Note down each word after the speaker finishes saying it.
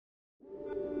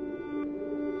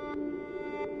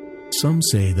Some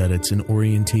say that it's an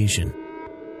orientation,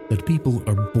 that people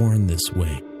are born this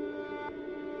way.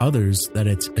 Others that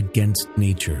it's against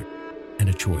nature and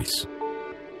a choice.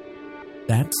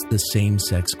 That's the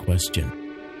same-sex question,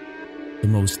 the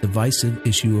most divisive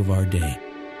issue of our day,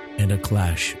 and a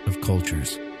clash of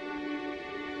cultures.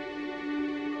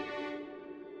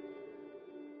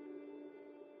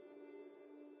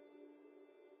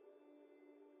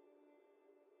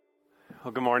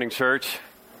 Well, good morning, church.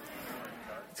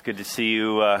 It's good to see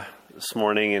you this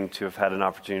morning and to have had an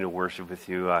opportunity to worship with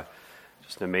you.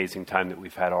 Just an amazing time that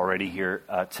we've had already here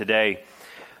today.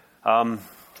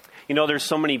 There's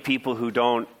so many people who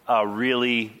don't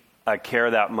really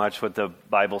care that much what the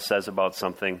Bible says about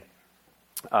something.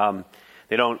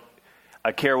 They don't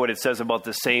care what it says about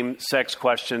the same-sex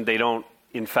question. They don't,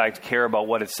 in fact, care about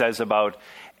what it says about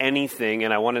anything.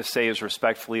 And I want to say as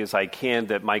respectfully as I can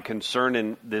that my concern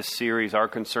in this series, our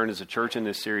concern as a church in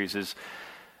this series is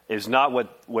not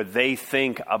what they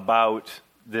think about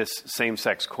this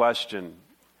same-sex question.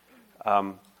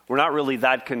 We're not really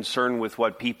that concerned with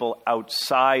what people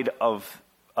outside of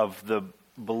the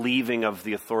believing of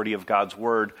the authority of God's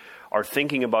Word are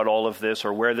thinking about all of this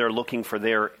or where they're looking for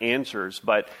their answers.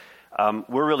 But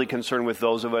we're really concerned with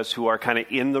those of us who are kind of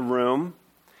in the room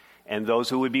and those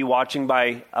who would be watching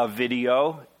by a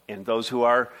video and those who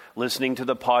are listening to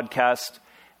the podcast.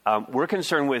 We're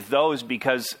concerned with those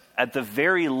because at the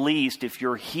very least, if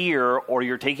you're here or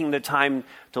you're taking the time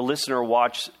to listen or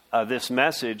watch this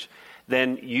message,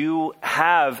 then you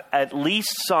have at least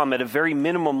some, at a very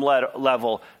minimum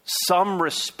level, some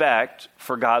respect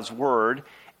for God's Word,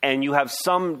 and you have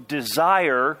some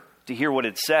desire to hear what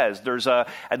it says. There's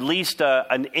at least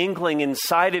an inkling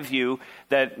inside of you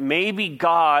that maybe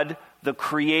God, the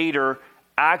Creator,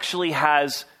 actually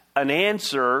has an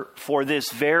answer for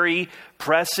this very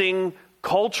pressing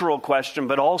cultural question,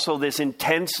 but also this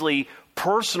intensely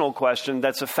personal question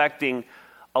that's affecting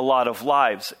a lot of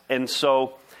lives. And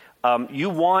so you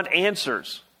want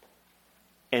answers,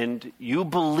 and you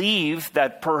believe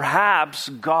that perhaps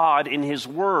God in His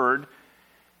Word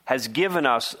has given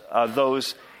us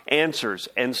those answers.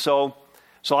 And so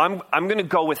I'm going to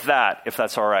go with that, if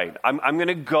that's all right. I'm going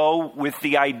to go with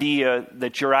the idea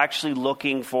that you're actually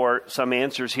looking for some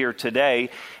answers here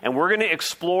today. And we're going to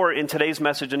explore in today's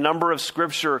message a number of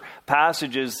scripture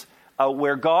passages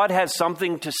where God has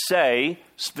something to say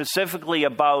specifically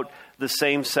about the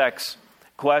same-sex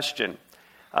question.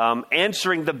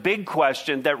 Answering the big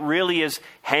question that really is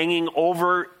hanging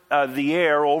over the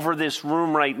air, over this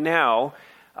room right now.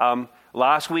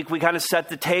 Last week we kind of set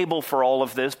the table for all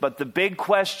of this, but the big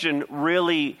question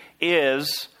really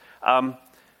is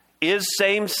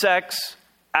same-sex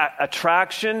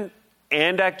attraction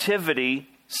and activity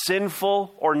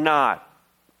sinful or not?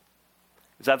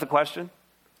 Is that the question?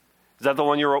 Is that the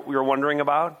one you're wondering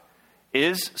about?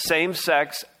 Is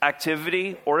same-sex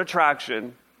activity or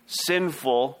attraction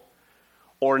sinful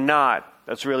or not?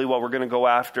 That's really what we're going to go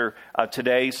after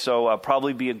today. So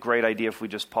probably be a great idea if we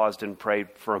just paused and prayed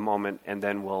for a moment, and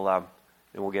then we'll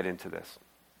get into this.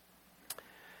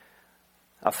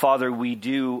 Father, we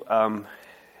do,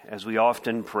 as we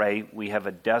often pray, we have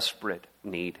a desperate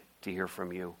need to hear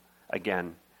from you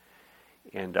again.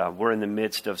 And we're in the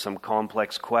midst of some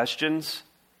complex questions.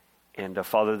 And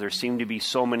Father, there seem to be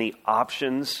so many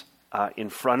options in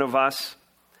front of us,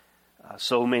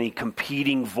 so many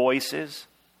competing voices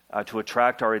to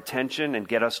attract our attention and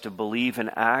get us to believe and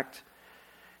act.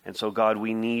 And so, God,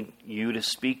 we need you to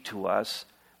speak to us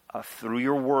through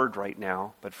your word right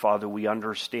now. But, Father, we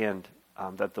understand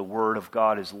that the word of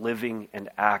God is living and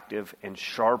active and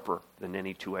sharper than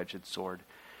any two-edged sword,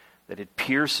 that it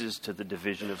pierces to the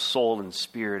division of soul and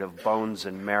spirit, of bones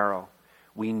and marrow.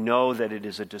 We know that it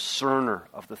is a discerner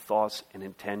of the thoughts and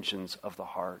intentions of the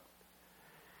heart.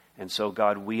 And so,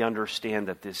 God, we understand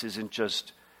that this isn't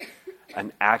just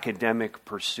an academic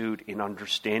pursuit in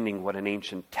understanding what an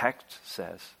ancient text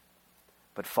says.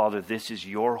 But Father, this is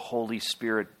your Holy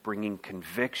Spirit bringing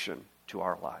conviction to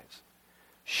our lives.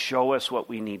 Show us what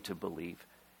we need to believe.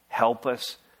 Help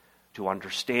us to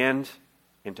understand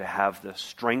and to have the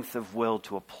strength of will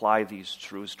to apply these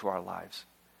truths to our lives.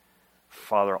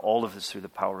 Father, all of this through the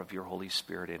power of your Holy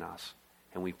Spirit in us.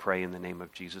 And we pray in the name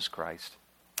of Jesus Christ.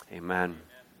 Amen.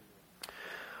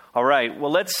 All right,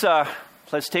 well, let's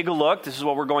take a look. This is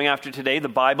what we're going after today, the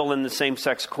Bible and the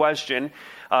same-sex question.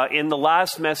 In the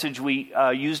last message,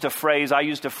 I used a phrase,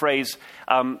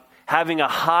 having a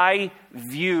high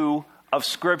view of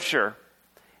Scripture.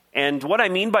 And what I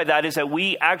mean by that is that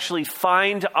we actually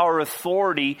find our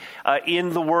authority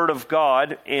in the Word of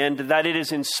God, and that it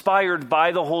is inspired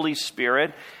by the Holy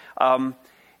Spirit.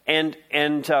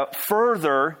 And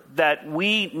further, that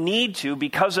we need to,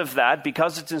 because of that,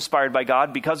 because it's inspired by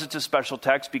God, because it's a special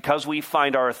text, because we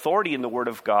find our authority in the Word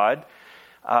of God,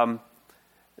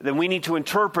 then we need to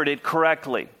interpret it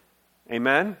correctly.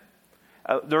 Amen?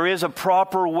 There is a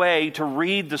proper way to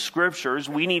read the Scriptures.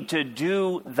 We need to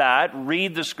do that,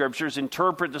 read the Scriptures,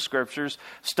 interpret the Scriptures,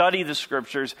 study the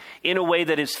Scriptures in a way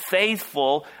that is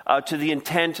faithful to the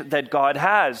intent that God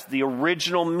has, the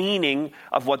original meaning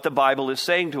of what the Bible is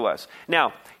saying to us.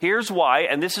 Now, here's why,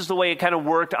 and this is the way it kind of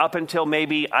worked up until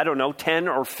maybe, 10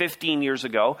 or 15 years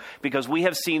ago, because we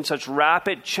have seen such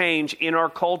rapid change in our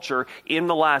culture in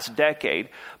the last decade.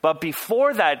 But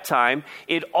before that time,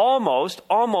 it almost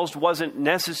wasn't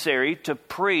necessary to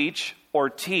preach or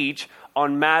teach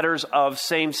on matters of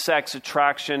same-sex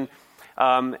attraction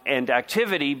and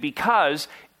activity, because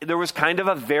there was kind of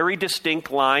a very distinct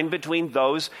line between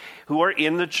those who are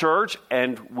in the church,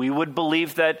 and we would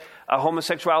believe that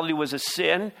homosexuality was a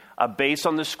sin based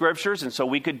on the Scriptures, and so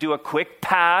we could do a quick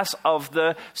pass of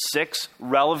the 6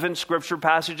 relevant Scripture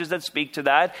passages that speak to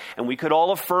that, and we could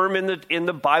all affirm in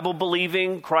the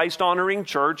Bible-believing, Christ-honoring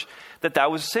church that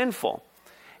was sinful.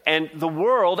 And the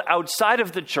world outside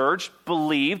of the church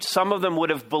believed, some of them would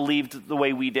have believed the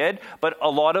way we did, but a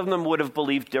lot of them would have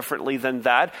believed differently than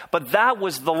that. But that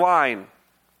was the line.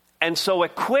 And so a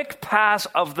quick pass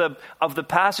of the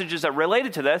passages that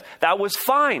related to that was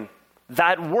fine.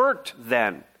 That worked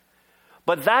then.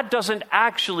 But that doesn't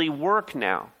actually work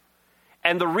now.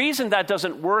 And the reason that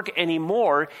doesn't work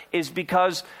anymore is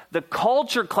because the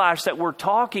culture clash that we're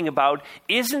talking about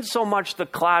isn't so much the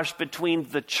clash between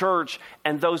the church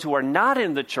and those who are not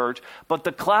in the church, but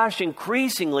the clash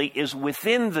increasingly is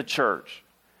within the church.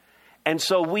 And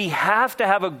so we have to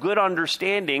have a good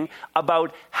understanding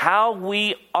about how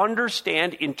we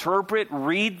understand, interpret,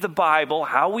 read the Bible,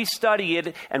 how we study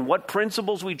it, and what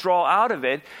principles we draw out of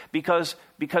it, because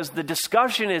the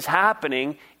discussion is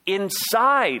happening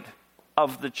inside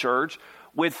of the church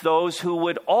with those who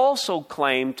would also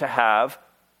claim to have,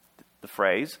 the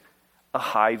phrase, a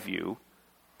high view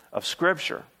of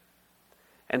Scripture.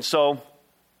 And so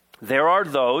there are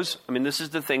those, this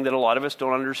is the thing that a lot of us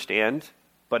don't understand,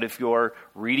 but if you're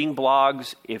reading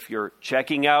blogs, if you're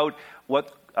checking out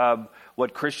what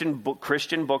Christian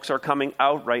books are coming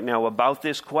out right now about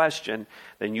this question,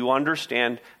 then you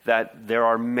understand that there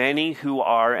are many who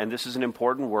are, and this is an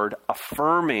important word,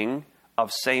 affirming of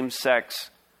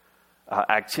same-sex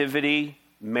activity,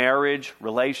 marriage,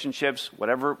 relationships,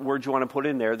 whatever word you want to put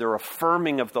in there. They're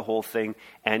affirming of the whole thing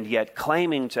and yet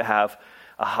claiming to have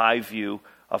a high view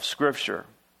of Scripture.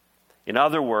 In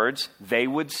other words, they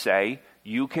would say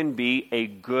you can be a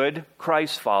good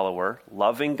Christ follower,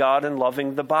 loving God and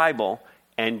loving the Bible,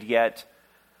 and yet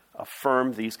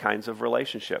affirm these kinds of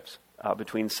relationships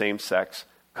between same-sex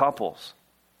couples.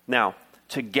 Now,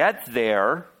 to get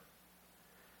there,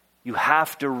 you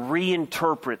have to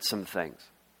reinterpret some things.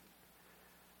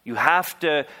 You have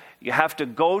to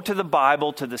go to the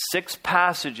Bible, to the 6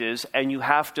 passages, and you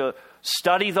have to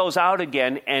study those out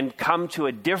again and come to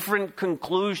a different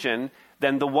conclusion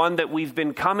than the one that we've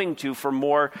been coming to for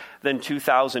more than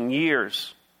 2,000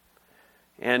 years.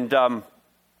 And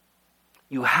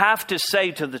you have to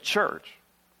say to the church,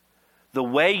 the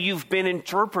way you've been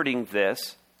interpreting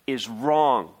this is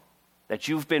wrong. That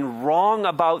you've been wrong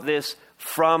about this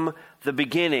from the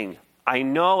beginning. I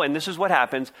know, and this is what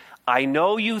happens, I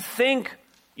know you think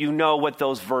you know what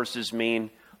those verses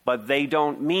mean, but they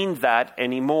don't mean that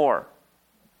anymore.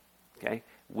 Okay?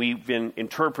 We've been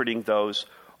interpreting those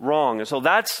wrong. And so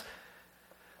that's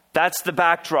the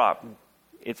backdrop.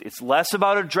 It's less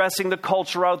about addressing the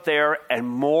culture out there and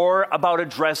more about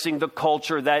addressing the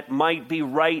culture that might be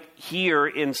right here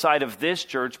inside of this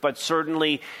church, but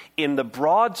certainly in the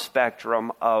broad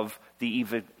spectrum of the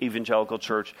evangelical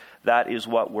church, that is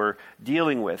what we're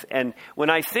dealing with. And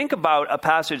when I think about a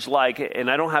passage like, and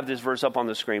I don't have this verse up on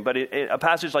the screen, but a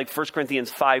passage like 1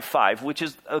 Corinthians 5:5, which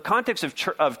is a context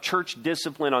of church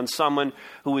discipline on someone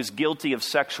who is guilty of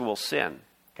sexual sin.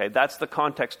 Okay, that's the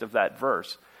context of that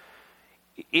verse.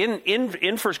 In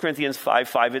 1 Corinthians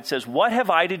 5:5, it says, "What have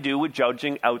I to do with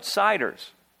judging outsiders?"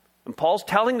 And Paul's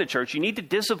telling the church, you need to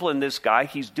discipline this guy.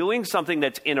 He's doing something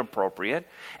that's inappropriate.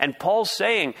 And Paul's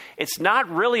saying, it's not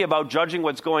really about judging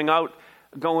what's going on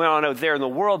out there in the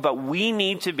world, but we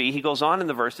need to be, he goes on in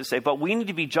the verse to say, but we need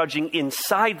to be judging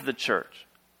inside the church.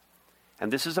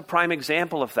 And this is a prime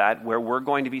example of that, where we're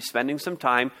going to be spending some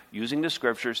time using the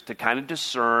Scriptures to kind of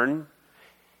discern,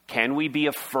 can we be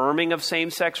affirming of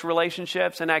same-sex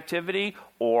relationships and activity,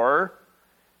 or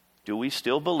do we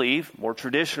still believe, more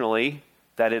traditionally,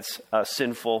 that it's a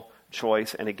sinful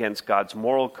choice and against God's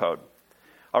moral code?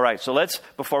 All right, so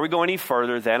before we go any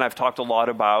further then, I've talked a lot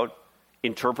about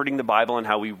interpreting the Bible and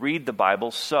how we read the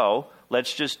Bible. So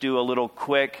let's just do a little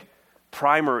quick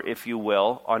primer, if you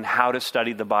will, on how to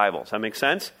study the Bible. Does that make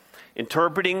sense?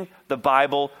 Interpreting the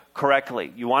Bible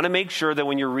correctly. You want to make sure that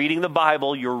when you're reading the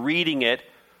Bible, you're reading it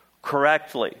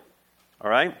correctly. All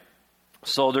right?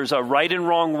 So there's a right and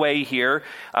wrong way here.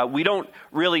 We don't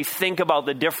really think about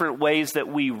the different ways that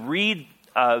we read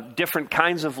different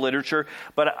kinds of literature,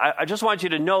 but I just want you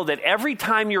to know that every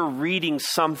time you're reading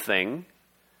something,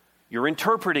 you're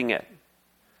interpreting it.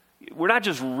 We're not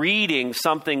just reading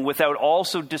something without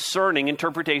also discerning.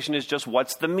 Interpretation is just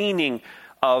what's the meaning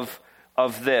of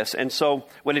this. And so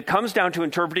when it comes down to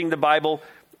interpreting the Bible,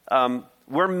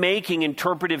 we're making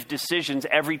interpretive decisions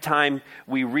every time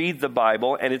we read the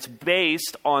Bible, and it's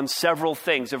based on several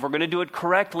things. If we're going to do it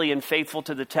correctly and faithful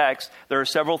to the text, there are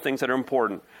several things that are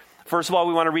important. First of all,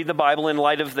 we want to read the Bible in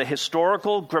light of the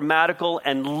historical, grammatical,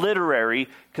 and literary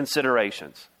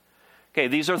considerations. Okay,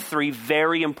 these are three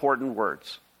very important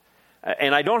words.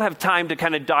 And I don't have time to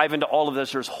kind of dive into all of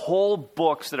this. There's whole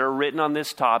books that are written on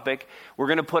this topic. We're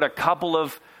going to put a couple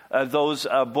of those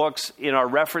books in our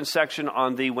reference section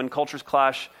on the When Cultures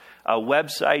Clash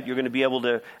website. You're going to be able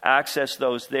to access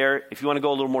those there if you want to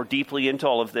go a little more deeply into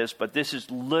all of this. But this is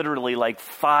literally like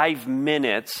 5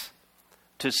 minutes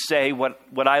to say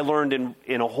what I learned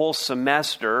in a whole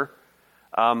semester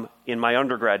in my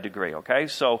undergrad degree. Okay,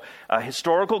 so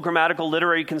historical, grammatical,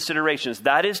 literary considerations.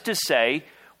 That is to say,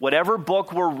 whatever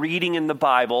book we're reading in the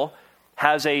Bible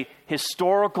has a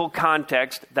historical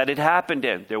context that it happened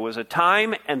in. There was a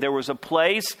time and there was a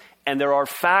place, and there are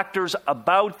factors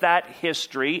about that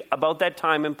history, about that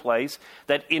time and place,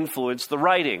 that influence the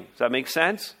writing. Does that make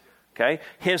sense? Okay,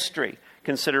 history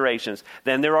considerations.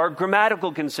 Then there are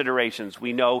grammatical considerations.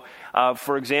 We know,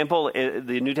 for example,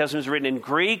 the New Testament is written in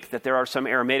Greek, that there are some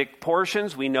Aramaic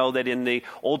portions. We know that in the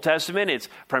Old Testament, it's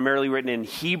primarily written in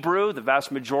Hebrew, the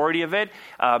vast majority of it.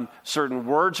 Certain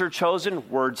words are chosen.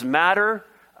 Words matter.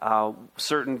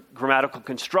 Certain grammatical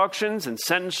constructions and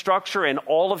sentence structure, and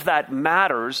all of that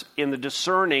matters in the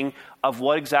discerning of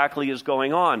what exactly is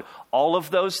going on. All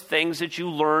of those things that you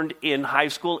learned in high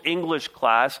school English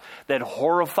class that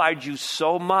horrified you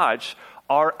so much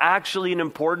are actually an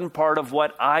important part of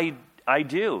what I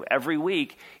do every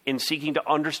week in seeking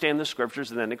to understand the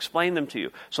scriptures and then explain them to you.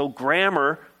 So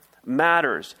grammar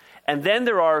matters. And then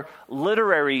there are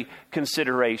literary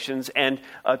considerations. And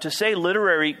to say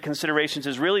literary considerations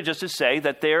is really just to say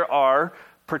that there are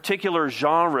particular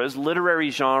genres, literary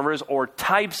genres, or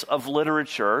types of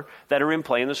literature that are in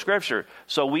play in the scripture.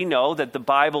 So we know that the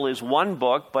Bible is one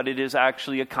book, but it is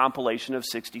actually a compilation of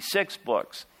 66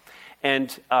 books.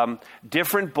 And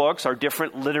different books are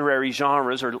different literary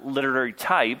genres or literary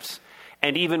types.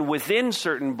 And even within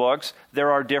certain books,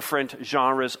 there are different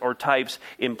genres or types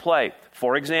in play.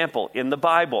 For example, in the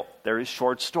Bible, there is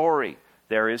short story,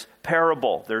 there is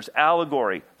parable, there's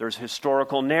allegory, there's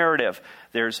historical narrative,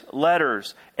 there's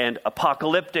letters and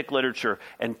apocalyptic literature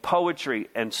and poetry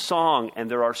and song, and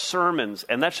there are sermons.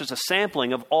 And that's just a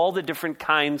sampling of all the different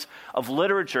kinds of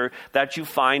literature that you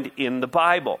find in the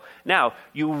Bible. Now,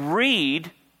 you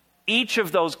read each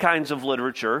of those kinds of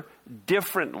literature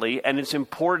differently, and it's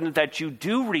important that you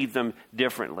do read them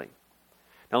differently.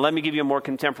 Now, let me give you a more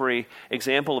contemporary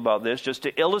example about this, just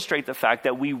to illustrate the fact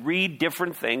that we read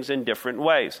different things in different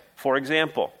ways. For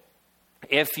example,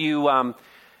 if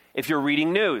you're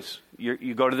reading news,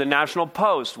 you go to the National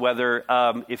Post, whether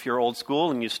if you're old school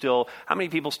and how many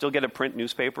people still get a print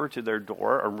newspaper to their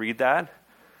door or read that?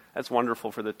 That's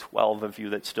wonderful for the 12 of you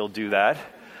that still do that.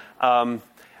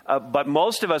 But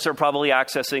most of us are probably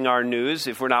accessing our news.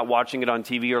 If we're not watching it on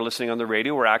TV or listening on the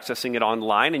radio, we're accessing it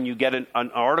online, and you get an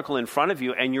article in front of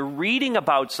you, and you're reading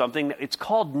about something. It's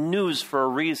called news for a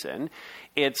reason.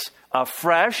 It's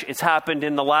fresh. It's happened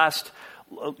in the last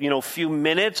few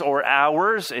minutes or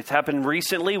hours. It's happened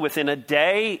recently, within a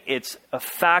day. It's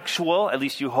factual, at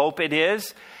least you hope it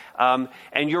is. And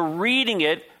you're reading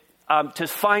it to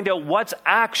find out what's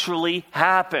actually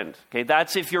happened. Okay,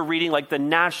 that's if you're reading like the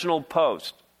National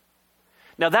Post.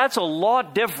 Now, that's a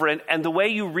lot different, and the way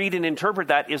you read and interpret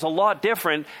that is a lot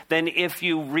different than if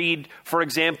you read, for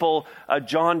example,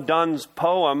 John Donne's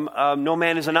poem, No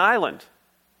Man is an Island,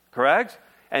 correct?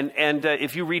 And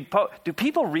if you read, do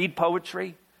people read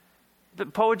poetry? The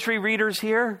poetry readers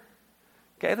here?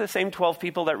 Okay, the same 12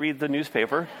 people that read the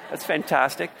newspaper. That's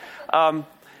fantastic. The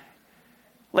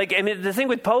thing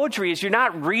with poetry is you're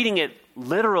not reading it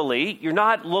literally. You're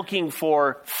not looking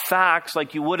for facts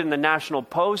like you would in the National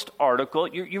Post article.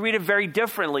 You read it very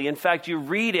differently. In fact, you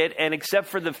read it, and except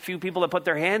for the few people that put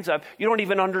their hands up, you don't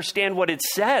even understand what it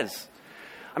says.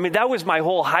 I mean, that was my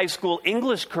whole high school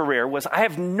English career, was I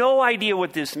have no idea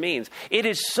what this means. It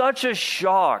is such a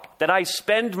shock that I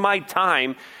spend my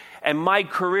time and my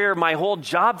career, my whole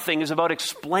job thing is about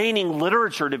explaining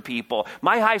literature to people.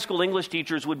 My high school English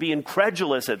teachers would be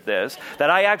incredulous at this,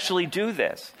 that I actually do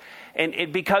this.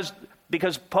 And because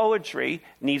poetry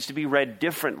needs to be read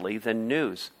differently than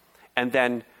news. And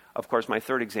then, of course, my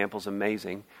third example is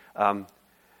amazing.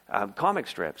 Comic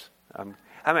strips.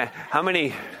 I mean, how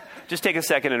many... Just take a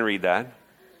second and read that.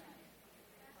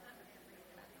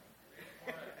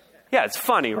 Yeah, it's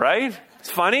funny, right?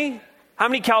 It's funny. How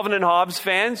many Calvin and Hobbes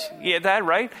fans? You get that,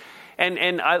 right?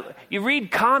 And you read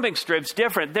comic strips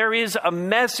different. There is a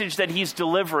message that he's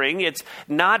delivering. It's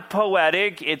not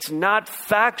poetic. It's not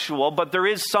factual, but there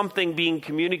is something being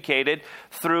communicated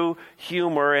through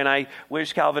humor. And I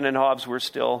wish Calvin and Hobbes were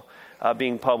still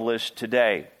being published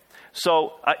today.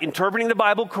 So interpreting the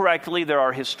Bible correctly, there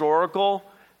are historical,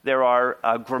 there are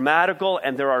grammatical,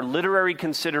 and there are literary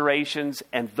considerations,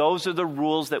 and those are the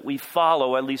rules that we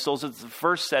follow. At least those are the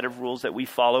first set of rules that we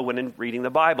follow when reading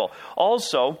the Bible.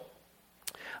 Also,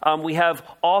 we have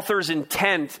author's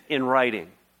intent in writing.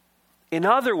 In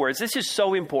other words, this is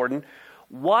so important.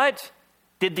 What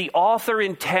did the author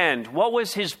intend? What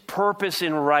was his purpose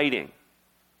in writing?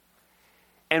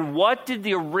 And what did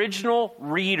the original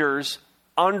readers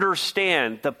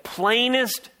understand? The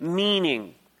plainest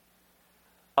meaning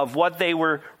of what they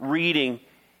were reading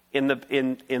in the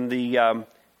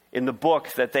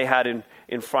book that they had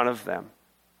in front of them.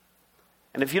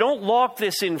 And if you don't lock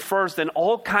this in first, then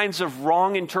all kinds of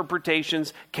wrong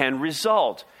interpretations can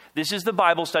result. This is the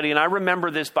Bible study, and I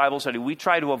remember this Bible study. We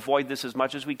try to avoid this as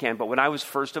much as we can, but when I was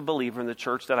first a believer in the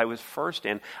church that I was first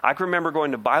in, I can remember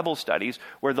going to Bible studies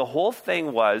where the whole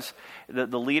thing was that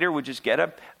the leader would just get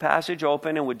a passage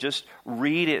open and would just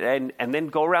read it and then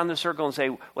go around the circle and say,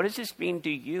 what does this mean to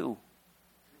you?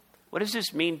 What does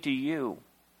this mean to you?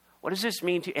 What does this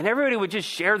mean to you? And everybody would just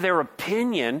share their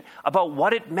opinion about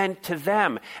what it meant to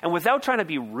them. And without trying to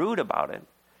be rude about it,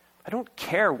 I don't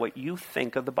care what you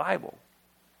think of the Bible.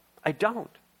 I don't.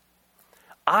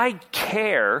 I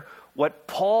care what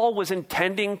Paul was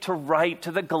intending to write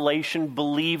to the Galatian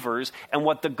believers and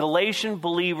what the Galatian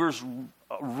believers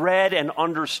read and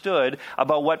understood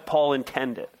about what Paul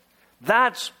intended.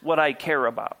 That's what I care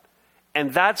about.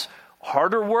 And that's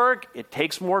harder work. It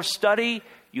takes more study.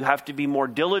 You have to be more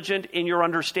diligent in your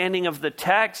understanding of the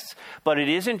texts. But it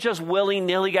isn't just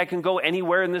willy-nilly. I can go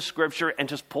anywhere in the scripture and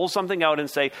just pull something out and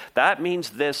say, that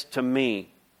means this to me.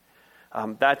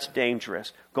 That's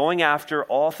dangerous. Going after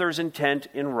author's intent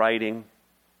in writing.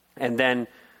 And then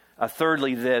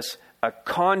thirdly, this, a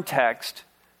context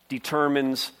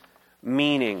determines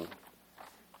meaning.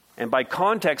 And by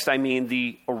context, I mean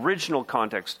the original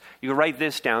context. You can write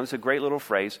this down. It's a great little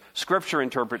phrase. Scripture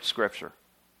interprets Scripture.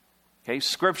 Okay,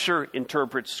 Scripture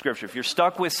interprets Scripture. If you're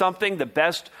stuck with something, the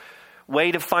best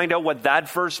way to find out what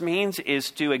that verse means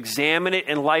is to examine it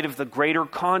in light of the greater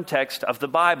context of the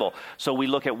Bible. So we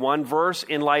look at one verse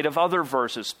in light of other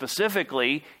verses,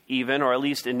 specifically even, or at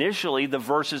least initially, the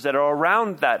verses that are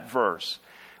around that verse.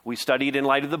 We study it in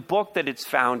light of the book that it's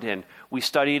found in. We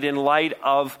study it in light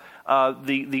of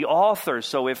the author.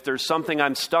 So if there's something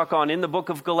I'm stuck on in the book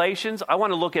of Galatians, I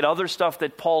want to look at other stuff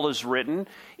that Paul has written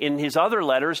in his other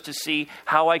letters to see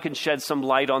how I can shed some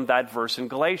light on that verse in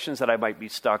Galatians that I might be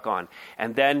stuck on.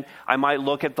 And then I might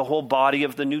look at the whole body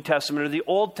of the New Testament or the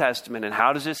Old Testament and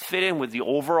how does this fit in with the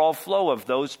overall flow of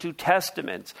those two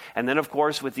testaments. And then, of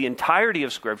course, with the entirety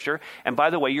of Scripture. And by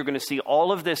the way, you're going to see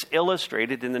all of this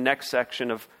illustrated in the next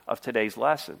section of today's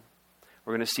lesson.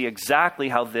 We're going to see exactly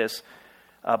how this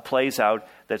plays out,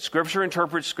 that Scripture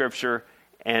interprets Scripture,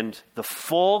 and the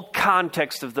full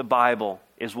context of the Bible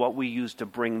is what we use to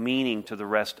bring meaning to the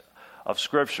rest of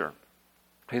Scripture.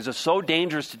 Because it's so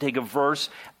dangerous to take a verse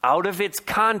out of its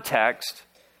context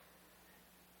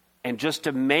and just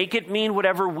to make it mean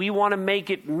whatever we want to make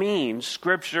it mean.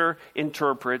 Scripture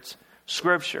interprets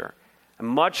Scripture.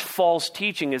 Much false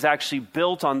teaching is actually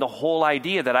built on the whole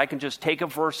idea that I can just take a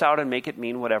verse out and make it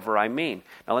mean whatever I mean.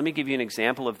 Now, let me give you an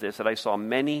example of this that I saw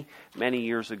many, many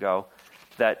years ago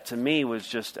that to me was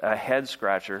just a head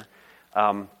scratcher.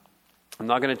 I'm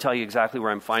not going to tell you exactly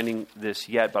where I'm finding this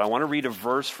yet, but I want to read a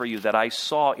verse for you that I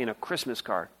saw in a Christmas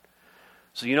card.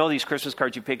 So you know these Christmas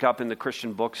cards you pick up in the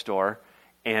Christian bookstore,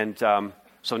 and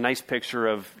so nice picture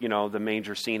of, you know, the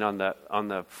manger scene on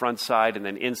the front side, and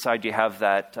then inside you have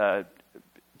that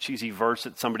cheesy verse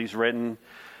that somebody's written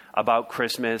about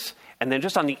Christmas. And then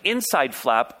just on the inside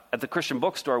flap at the Christian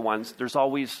bookstore ones, there's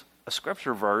always a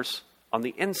scripture verse on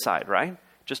the inside, right?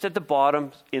 Just at the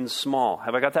bottom in small.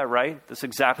 Have I got that right? That's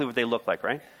exactly what they look like,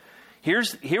 right? Here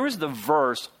is the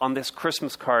verse on this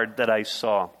Christmas card that I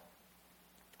saw.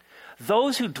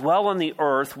 Those who dwell on the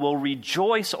earth will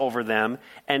rejoice over them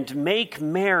and make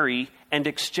merry and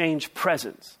exchange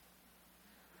presents.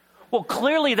 Well,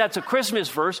 clearly that's a Christmas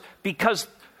verse because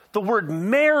the word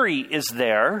merry is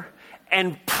there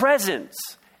and presents,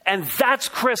 and that's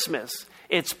Christmas.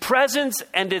 It's presents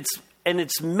and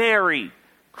it's merry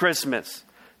Christmas.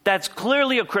 That's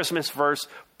clearly a Christmas verse,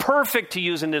 perfect to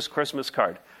use in this Christmas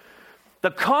card. The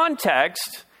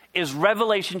context is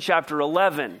Revelation chapter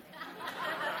 11.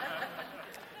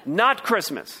 Not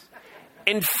Christmas.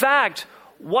 In fact,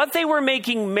 what they were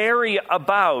making merry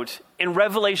about in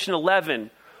Revelation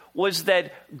 11 was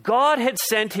that God had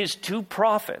sent his 2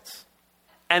 prophets,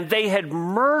 and they had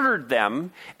murdered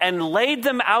them and laid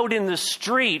them out in the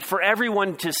street for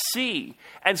everyone to see.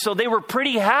 And so they were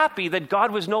pretty happy that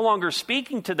God was no longer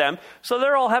speaking to them, so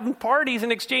they're all having parties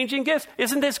and exchanging gifts.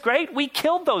 Isn't this great? We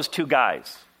killed those 2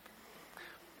 guys.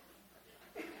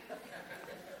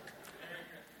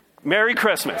 Merry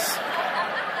Christmas.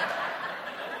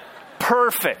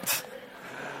 Perfect.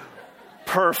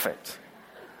 Perfect.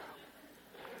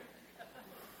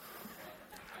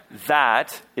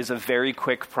 That is a very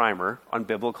quick primer on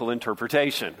biblical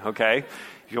interpretation, okay?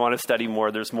 If you want to study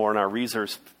more, there's more on our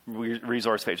resource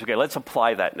page. Okay, let's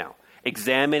apply that now.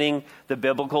 Examining the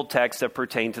biblical texts that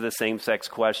pertain to the same-sex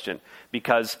question,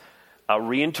 because a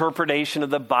reinterpretation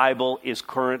of the Bible is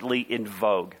currently in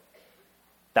vogue.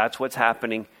 That's what's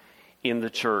happening in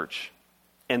the church.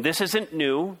 And this isn't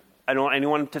new. I don't want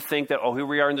anyone to think that, here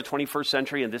we are in the 21st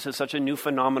century and this is such a new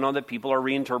phenomenon that people are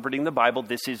reinterpreting the Bible.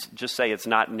 Just say it's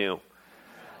not new.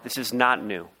 This is not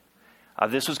new.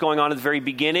 This was going on at the very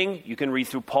beginning. You can read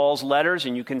through Paul's letters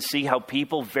and you can see how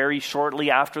people very shortly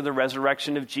after the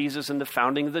resurrection of Jesus and the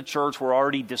founding of the church were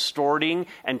already distorting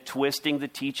and twisting the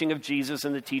teaching of Jesus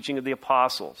and the teaching of the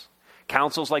apostles.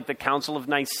 Councils like the Council of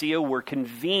Nicaea were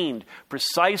convened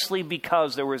precisely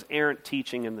because there was errant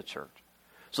teaching in the church.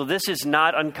 So this is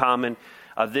not uncommon.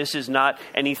 This is not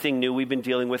anything new. We've been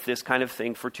dealing with this kind of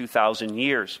thing for 2,000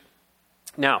 years.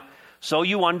 Now, so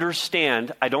you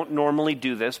understand, I don't normally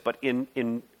do this, but in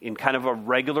kind of a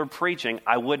regular preaching,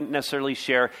 I wouldn't necessarily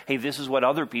share, hey, this is what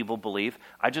other people believe.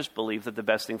 I just believe that the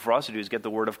best thing for us to do is get the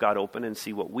Word of God open and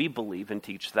see what we believe and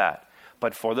teach that.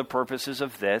 But for the purposes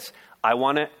of this, I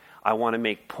want to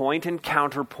make point and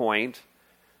counterpoint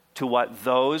to what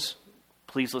those,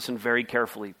 please listen very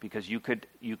carefully, because you could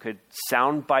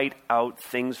soundbite out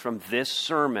things from this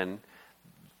sermon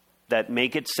that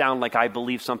make it sound like I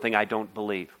believe something I don't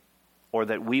believe, or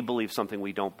that we believe something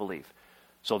we don't believe.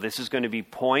 So this is going to be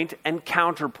point and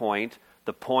counterpoint,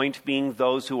 the point being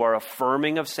those who are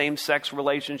affirming of same-sex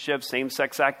relationships,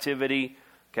 same-sex activity,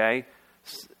 okay?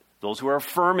 Those who are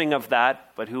affirming of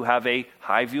that, but who have a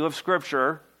high view of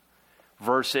Scripture,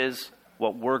 versus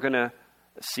what we're going to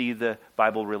see the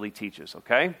Bible really teaches,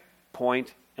 okay?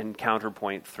 Point and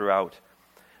counterpoint throughout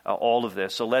all of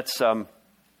this. So let's,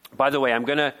 by the way, I'm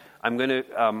going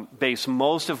to base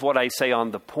most of what I say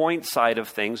on the point side of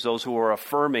things, those who are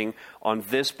affirming on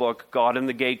this book, God and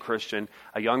the Gay Christian.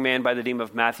 A young man by the name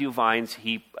of Matthew Vines,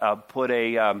 he's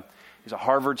a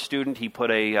Harvard student, he put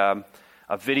a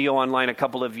video online a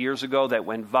couple of years ago that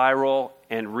went viral,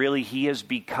 and really he has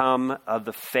become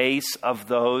the face of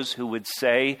those who would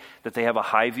say that they have a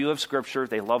high view of Scripture,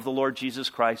 they love the Lord Jesus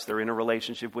Christ, they're in a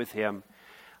relationship with Him,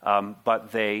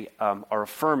 but they are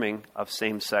affirming of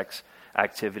same-sex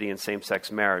activity and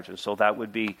same-sex marriage. And so that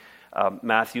would be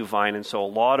Matthew Vine. And so a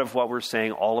lot of what we're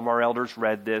saying, all of our elders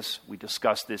read this, we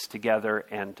discussed this together,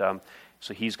 and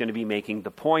so he's going to be making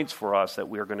the points for us that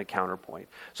we're going to counterpoint.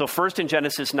 So first in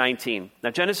Genesis 19.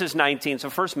 Now Genesis 19 is the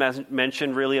first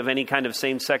mention really of any kind of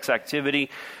same-sex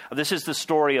activity. This is the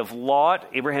story of Lot,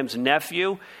 Abraham's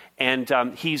nephew, and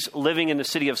he's living in the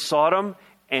city of Sodom,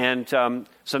 and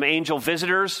some angel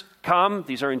visitors come.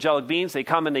 These are angelic beings. They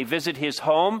come and they visit his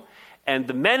home, and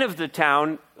the men of the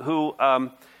town who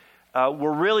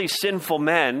were really sinful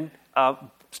men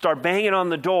start banging on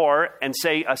the door and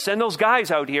say, send those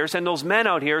guys out here, send those men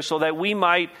out here so that we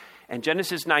might, and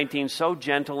Genesis 19, so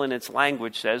gentle in its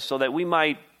language says, so that we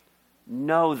might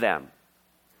know them.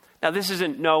 Now this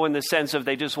isn't know in the sense of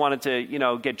they just wanted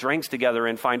to, get drinks together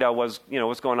and find out what's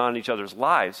going on in each other's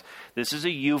lives. This is a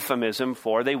euphemism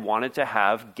for they wanted to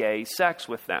have gay sex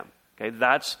with them. Okay,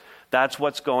 that's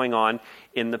what's going on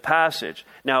in the passage.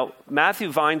 Now, Matthew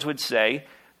Vines would say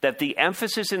that the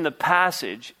emphasis in the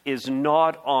passage is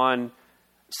not on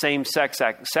same-sex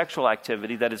sexual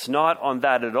activity, that it's not on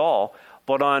that at all,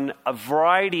 but on a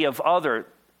variety of other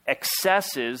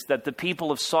excesses that the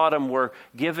people of Sodom were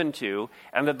given to,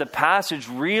 and that the passage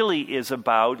really is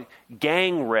about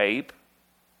gang rape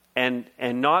and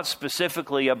not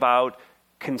specifically about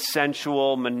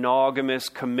consensual, monogamous,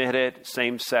 committed,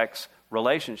 same-sex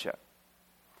relationship.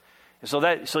 So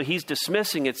he's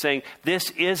dismissing it, saying,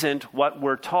 this isn't what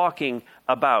we're talking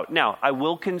about. Now, I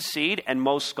will concede, and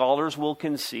most scholars will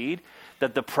concede,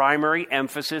 that the primary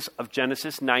emphasis of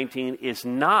Genesis 19 is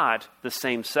not the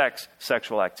same-sex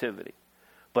sexual activity,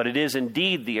 but it is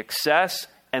indeed the excess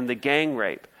and the gang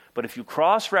rape. But if you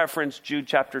cross-reference Jude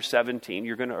chapter 17,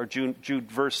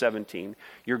 Jude verse 17,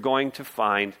 you're going to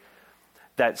find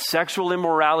that sexual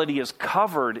immorality is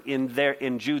covered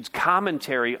in Jude's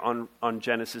commentary on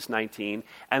Genesis 19,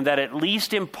 and that at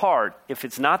least in part, if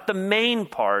it's not the main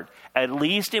part, at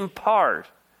least in part,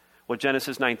 what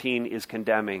Genesis 19 is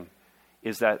condemning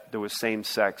is that there was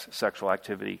same-sex sexual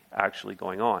activity actually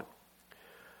going on.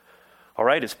 All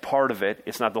right, it's part of it.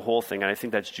 It's not the whole thing, and I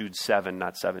think that's Jude 7,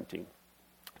 not 17.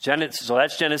 So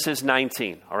that's Genesis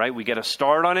 19. All right, we get a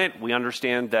start on it. We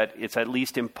understand that it's at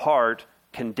least in part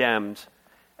condemned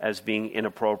as being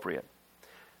inappropriate.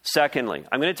 Secondly,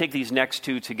 I'm going to take these next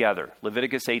two together,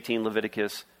 Leviticus 18,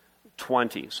 Leviticus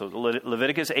 20. So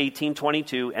Leviticus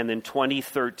 18:22 and then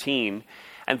 20:13.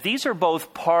 And these are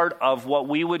both part of what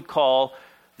we would call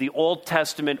the Old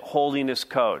Testament holiness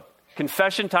code.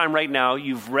 Confession time right now,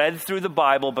 you've read through the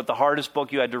Bible, but the hardest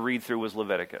book you had to read through was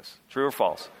Leviticus. True or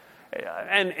false?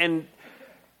 And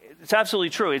it's absolutely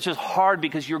true. It's just hard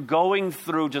because you're going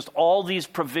through just all these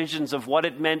provisions of what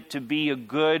it meant to be a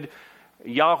good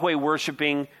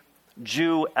Yahweh-worshiping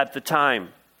Jew at the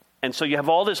time. And so you have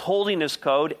all this holiness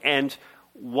code, and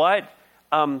what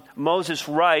Moses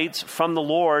writes from the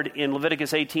Lord in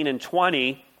Leviticus 18 and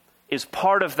 20 is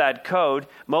part of that code.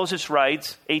 Moses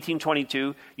writes,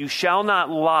 18:22, "You shall not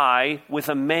lie with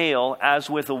a male as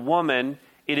with a woman.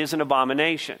 It is an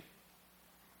abomination."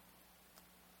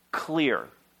 Clear,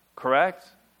 correct?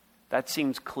 That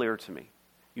seems clear to me.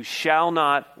 You shall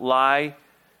not lie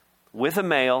with a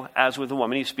male as with a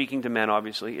woman. He's speaking to men,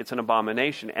 obviously. It's an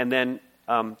abomination. And then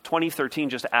 20:13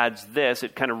 just adds this.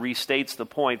 It kind of restates the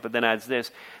point, but then adds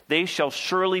this. They shall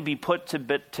surely be put to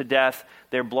death.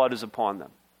 Their blood is upon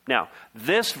them. Now,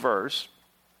 this verse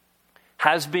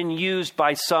has been used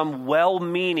by some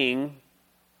well-meaning.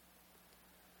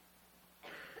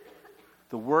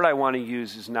 The word I want to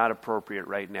use is not appropriate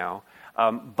right now.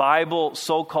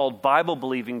 So-called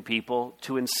Bible-believing people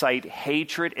to incite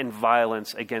hatred and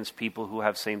violence against people who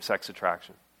have same-sex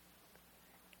attraction.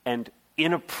 And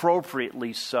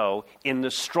inappropriately so, in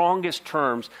the strongest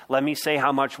terms, let me say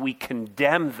how much we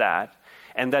condemn that,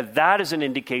 and that is an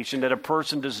indication that a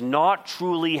person does not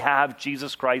truly have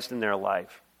Jesus Christ in their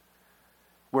life.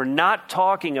 We're not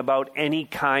talking about any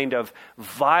kind of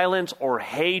violence or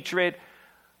hatred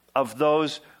of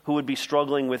those who would be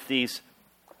struggling with these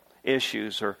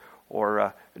issues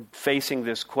or facing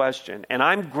this question. And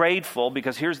I'm grateful,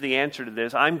 because here's the answer to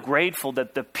this, I'm grateful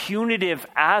that the punitive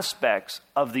aspects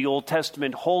of the Old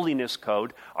Testament holiness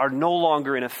code are no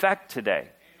longer in effect today.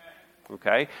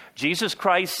 Okay? Jesus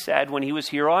Christ said when he was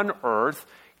here on earth,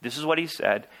 this is what he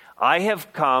said, "I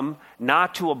have come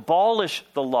not to abolish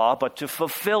the law, but to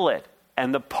fulfill it."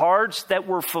 And the parts that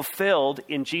were fulfilled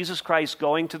in Jesus Christ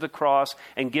going to the cross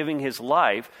and giving his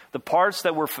life, the parts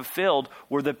that were fulfilled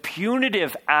were the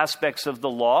punitive aspects of the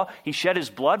law. He shed his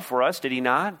blood for us, did he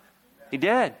not? He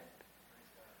did.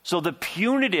 So the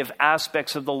punitive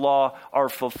aspects of the law are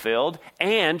fulfilled,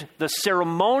 and the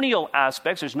ceremonial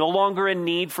aspects, there's no longer a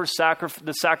need for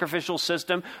the sacrificial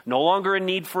system, no longer a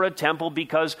need for a temple,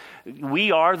 because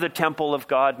we are the temple of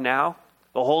God now.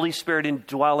 The Holy Spirit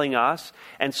indwelling us.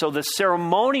 And so the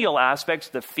ceremonial aspects,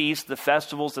 the feasts, the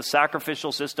festivals, the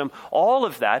sacrificial system, all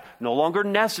of that, no longer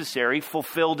necessary,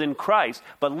 fulfilled in Christ.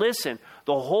 But listen,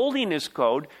 the holiness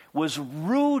code was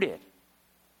rooted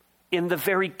in the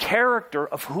very character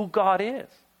of who God is.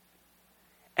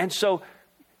 And so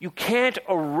you can't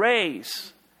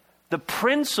erase the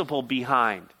principle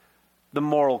behind the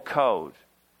moral code,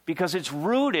 because it's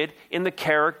rooted in the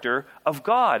character of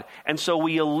God. And so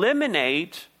we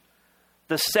eliminate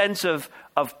the sense of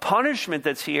punishment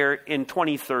that's here in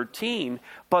 2013,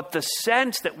 but the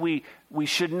sense that we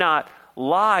should not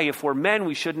lie. If we're men,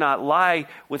 we should not lie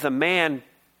with a man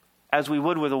as we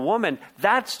would with a woman.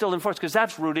 That's still enforced because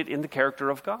that's rooted in the character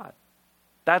of God.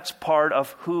 That's part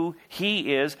of who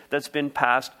he is that's been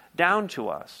passed down to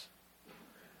us.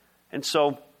 And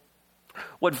so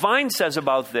what Vine says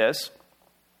about this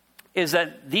is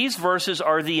that these verses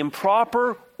are the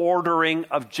improper ordering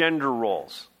of gender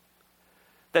roles.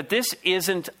 That this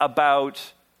isn't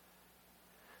about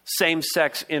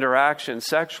same-sex interaction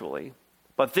sexually,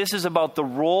 but this is about the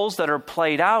roles that are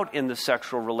played out in the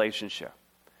sexual relationship.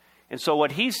 And so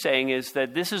what he's saying is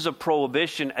that this is a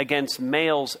prohibition against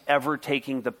males ever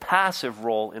taking the passive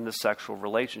role in the sexual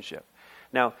relationship.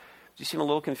 Now, do you seem a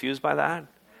little confused by that?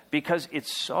 Because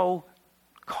it's so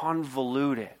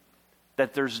convoluted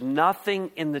that there's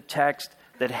nothing in the text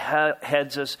that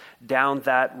heads us down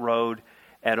that road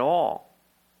at all.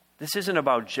 This isn't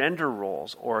about gender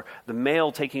roles or the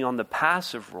male taking on the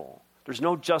passive role. There's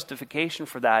no justification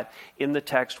for that in the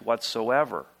text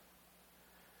whatsoever.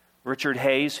 Richard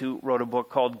Hayes, who wrote a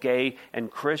book called Gay and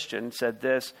Christian, said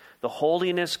this: the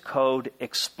Holiness Code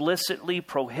explicitly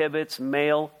prohibits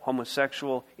male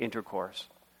homosexual intercourse.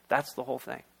 That's the whole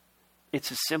thing.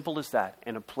 It's as simple as that.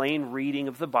 And a plain reading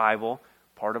of the Bible,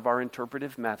 part of our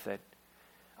interpretive method,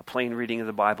 a plain reading of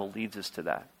the Bible leads us to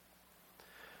that.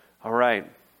 All right.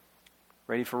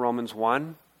 Ready for Romans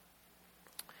 1?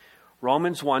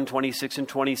 Romans 1, 26 and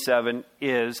 27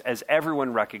 is, as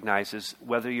everyone recognizes,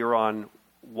 whether you're on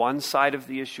one side of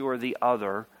the issue or the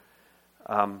other,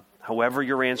 however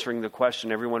you're answering the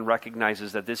question, everyone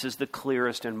recognizes that this is the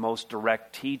clearest and most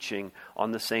direct teaching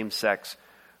on the same-sex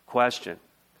question.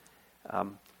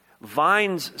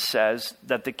 Vines says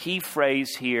that the key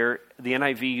phrase here, the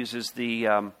NIV uses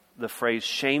the phrase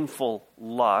shameful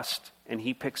lust, and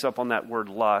he picks up on that word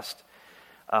lust.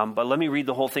 But let me read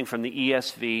the whole thing from the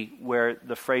ESV, where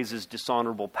the phrase is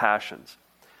dishonorable passions.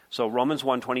 So Romans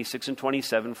 1, 26 and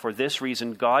 27, for this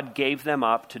reason God gave them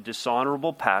up to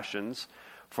dishonorable passions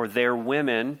for their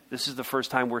women. This is the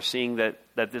first time we're seeing that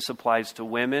this applies to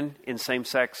women in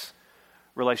same-sex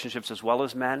relationships as well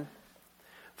as men.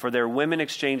 For their women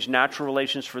exchanged natural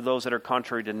relations for those that are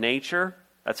contrary to nature.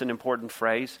 That's an important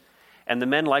phrase. And the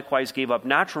men likewise gave up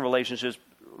natural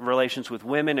relations with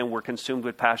women and were consumed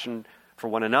with passion for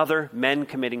one another, men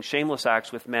committing shameless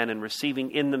acts with men and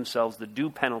receiving in themselves the due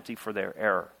penalty for their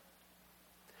error.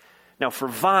 Now, for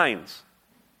vines,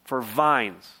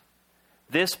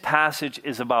 this passage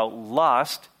is about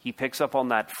lust. He picks up on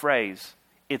that phrase.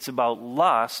 It's about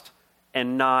lust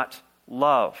and not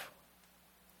love.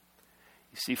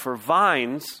 You see, for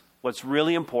Vines, what's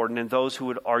really important, and those who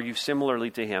would argue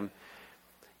similarly to him,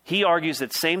 he argues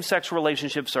that same-sex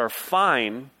relationships are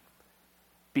fine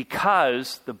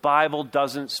because the Bible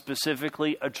doesn't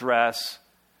specifically address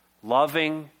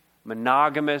loving,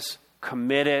 monogamous,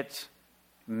 committed,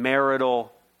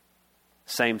 marital,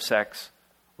 same-sex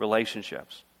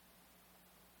relationships.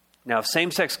 Now, if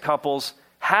same-sex couples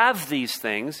have these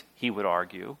things, he would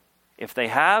argue, if they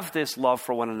have this love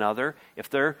for one another, if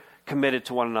they're committed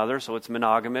to one another, so it's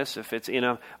monogamous, if it's in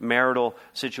a marital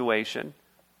situation,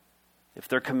 if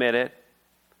they're committed,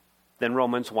 then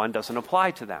Romans 1 doesn't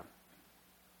apply to them.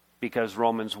 Because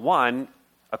Romans 1,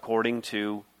 according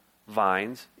to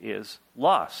Vines, is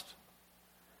lust.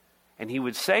 And he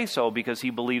would say so because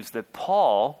he believes that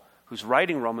Paul, who's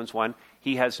writing Romans 1,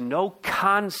 he has no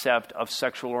concept of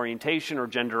sexual orientation or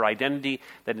gender identity,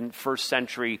 that in first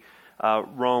century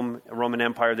Roman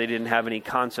Empire, they didn't have any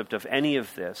concept of any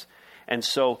of this. And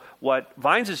so what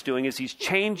Vines is doing is he's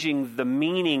changing the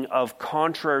meaning of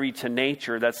contrary to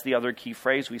nature. That's the other key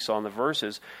phrase we saw in the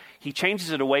verses. He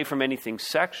changes it away from anything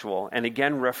sexual and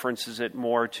again references it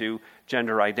more to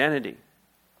gender identity,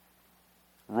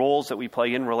 roles that we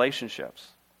play in relationships.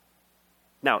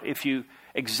 Now, if you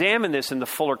examine this in the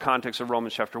fuller context of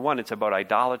Romans chapter 1, it's about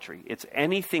idolatry. It's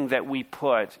anything that we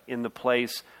put in the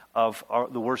place of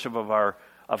the worship of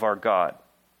our God.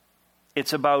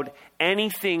 It's about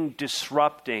anything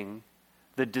disrupting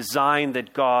the design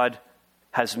that God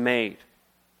has made.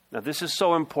 Now, this is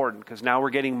so important because now we're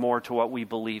getting more to what we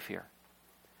believe here.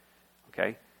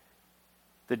 Okay?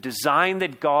 The design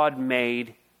that God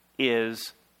made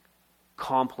is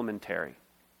complementary.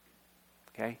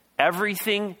 Okay?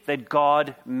 Everything that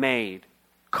God made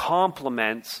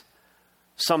complements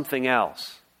something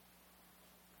else.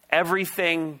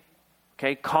 Everything,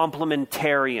 okay,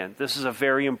 complementarian. This is a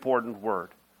very important word.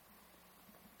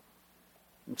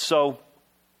 And so,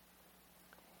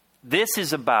 this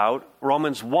is about,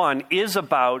 Romans 1 is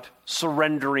about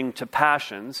surrendering to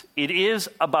passions. It is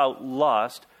about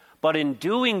lust, but in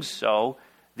doing so,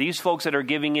 these folks that are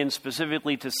giving in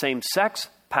specifically to same-sex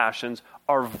passions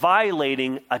are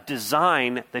violating a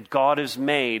design that God has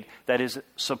made that is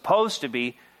supposed to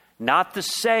be not the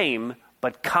same,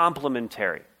 but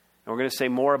complementary. And we're going to say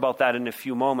more about that in a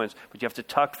few moments, but you have to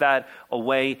tuck that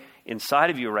away inside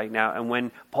of you right now. And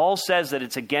when Paul says that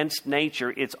it's against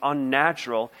nature, it's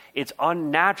unnatural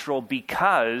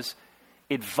because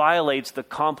it violates the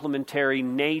complementary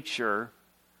nature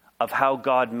of how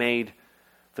God made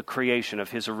the creation,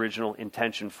 of his original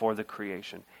intention for the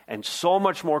creation. And so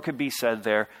much more could be said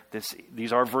there.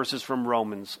 These are verses from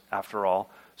Romans, after all.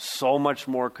 So much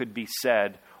more could be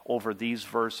said over these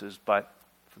verses, but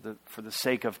for the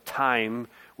sake of time,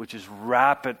 which is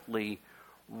rapidly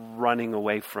running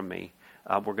away from me,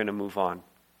 we're going to move on.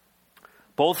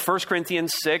 Both 1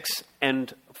 Corinthians 6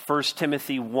 and 1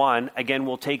 Timothy 1, again,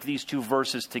 we'll take these two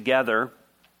verses together.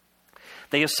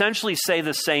 They essentially say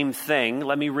the same thing.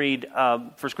 Let me read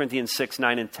 1 Corinthians 6,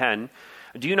 9, and 10.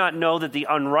 Do you not know that the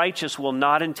unrighteous will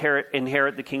not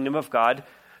inherit the kingdom of God?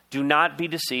 Do not be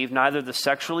deceived, neither the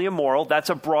sexually immoral, that's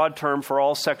a broad term for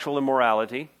all sexual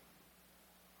immorality,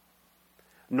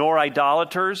 nor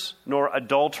idolaters, nor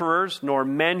adulterers, nor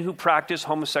men who practice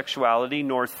homosexuality,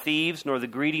 nor thieves, nor the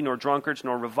greedy, nor drunkards,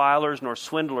 nor revilers, nor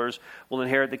swindlers will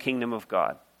inherit the kingdom of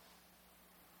God.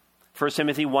 1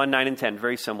 Timothy 1, 9 and 10,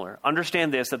 very similar.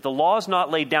 Understand this, that the law is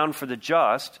not laid down for the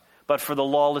just, but for the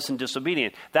lawless and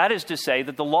disobedient. That is to say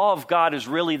that the law of God is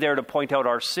really there to point out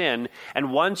our sin.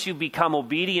 And once you become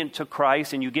obedient to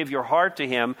Christ and you give your heart to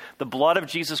him, the blood of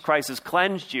Jesus Christ has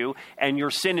cleansed you and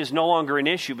your sin is no longer an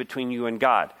issue between you and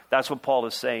God. That's what Paul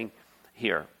is saying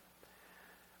here.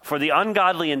 For the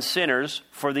ungodly and sinners,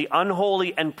 for the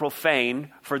unholy and profane,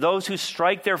 for those who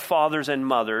strike their fathers and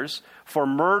mothers, for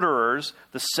murderers,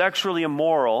 the sexually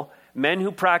immoral, men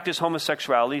who practice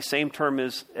homosexuality, same term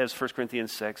as 1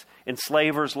 Corinthians 6,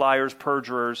 enslavers, liars,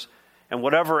 perjurers, and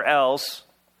whatever else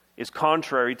is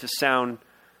contrary to sound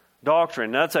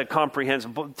doctrine. Now, that's a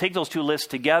comprehensive. Take those two lists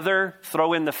together,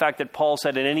 throw in the fact that Paul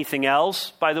said and anything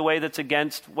else, by the way, that's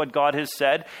against what God has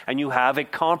said, and you have a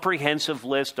comprehensive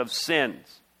list of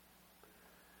sins.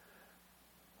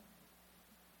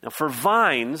 Now, for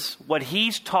Vines, what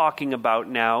he's talking about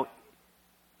now,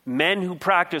 men who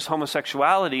practice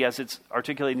homosexuality, as it's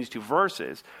articulated in these two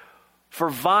verses, for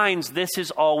Vines, this is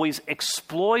always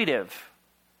exploitive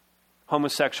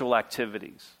homosexual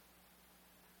activities.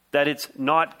 That it's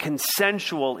not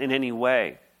consensual in any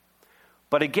way.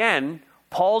 But again,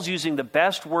 Paul's using the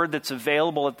best word that's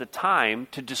available at the time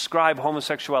to describe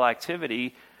homosexual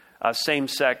activity,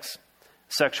 same-sex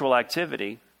sexual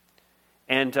activity.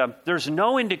 And there's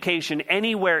no indication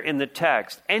anywhere in the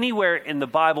text, anywhere in the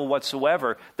Bible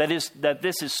whatsoever, that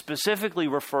this is specifically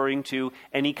referring to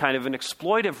any kind of an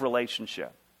exploitive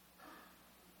relationship.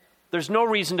 There's no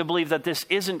reason to believe that this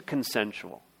isn't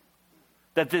consensual,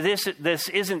 that this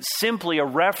isn't simply a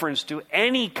reference to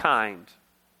any kind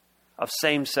of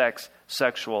same-sex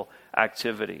sexual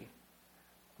activity.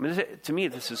 I mean, to me,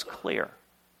 this is clear.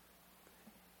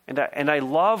 And I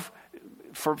love...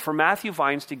 For Matthew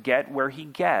Vines to get where he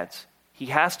gets, he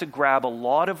has to grab a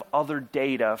lot of other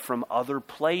data from other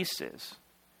places.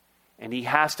 And he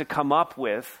has to come up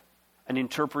with an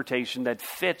interpretation that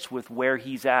fits with where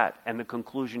he's at and the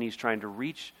conclusion he's trying to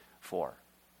reach for.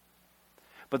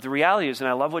 But the reality is, and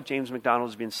I love what James MacDonald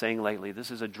has been saying lately,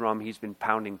 this is a drum he's been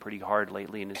pounding pretty hard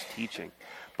lately in his teaching.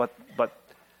 But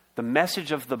the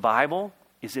message of the Bible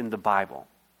is in the Bible.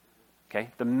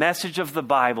 Okay? The message of the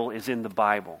Bible is in the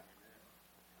Bible.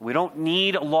 We don't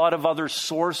need a lot of other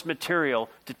source material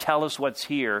to tell us what's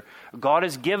here. God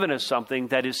has given us something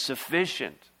that is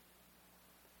sufficient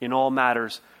in all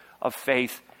matters of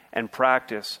faith and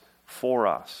practice for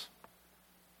us.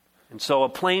 And so a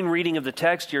plain reading of the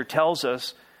text here tells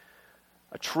us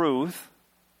a truth,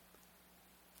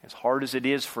 as hard as it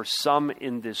is for some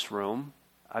in this room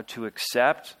to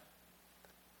accept,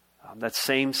 that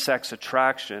same-sex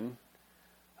attraction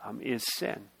is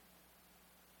sin.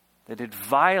 That it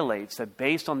violates, that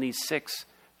based on these 6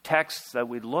 texts that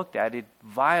we looked at, it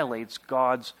violates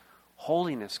God's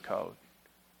holiness code.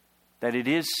 That it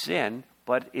is sin,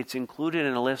 but it's included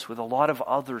in a list with a lot of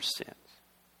other sins.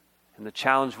 And the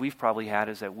challenge we've probably had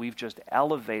is that we've just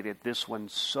elevated this one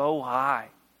so high.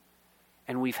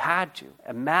 And we've had to.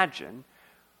 Imagine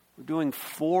we're doing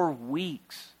 4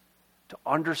 weeks to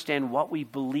understand what we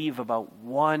believe about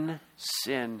one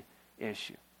sin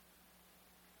issue.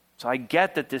 So I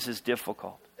get that this is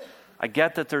difficult. I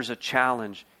get that there's a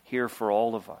challenge here for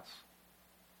all of us.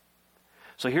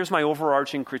 So here's my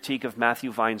overarching critique of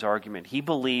Matthew Vines' argument. He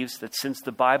believes that since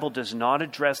the Bible does not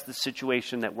address the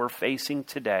situation that we're facing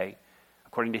today,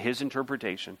 according to his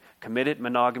interpretation, committed,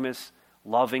 monogamous,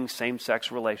 loving,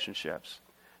 same-sex relationships,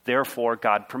 therefore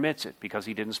God permits it. Because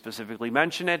he didn't specifically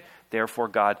mention it, therefore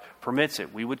God permits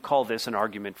it. We would call this an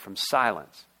argument from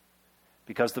silence.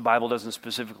 Because the Bible doesn't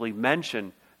specifically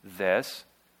mention this,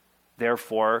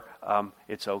 therefore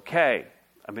it's okay.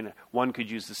 I mean, one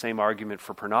could use the same argument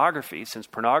for pornography, since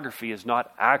pornography is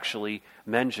not actually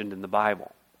mentioned in the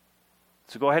Bible.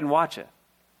 So go ahead and watch it.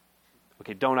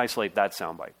 Okay, don't isolate that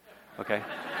soundbite. Okay?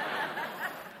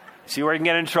 See where you can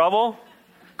get in trouble?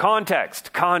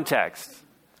 Context.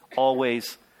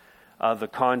 Always the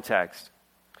context.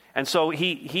 And so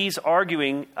he's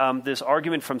arguing this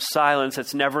argument from silence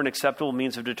that's never an acceptable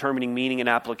means of determining meaning and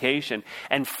application.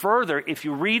 And further, if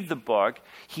you read the book,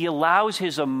 he allows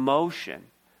his emotion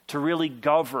to really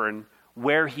govern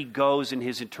where he goes in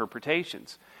his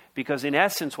interpretations. Because in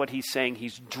essence, what he's saying,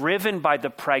 he's driven by the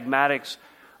pragmatics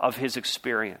of his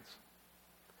experience.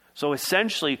 So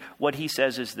essentially, what he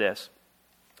says is this,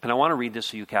 and I want to read this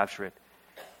so you capture it.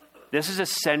 This is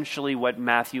essentially what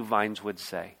Matthew Vines would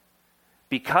say.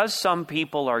 Because some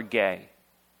people are gay,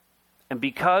 and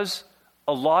because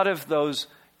a lot of those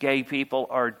gay people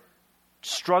are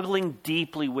struggling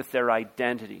deeply with their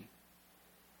identity,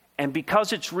 and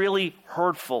because it's really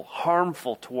hurtful,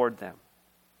 harmful toward them,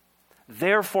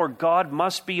 therefore God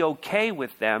must be okay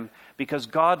with them because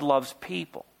God loves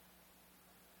people.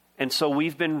 And so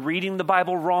we've been reading the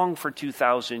Bible wrong for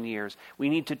 2,000 years. We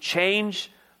need to change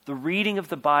the reading of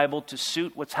the Bible to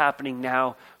suit what's happening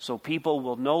now, so people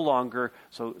will no longer,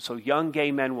 so young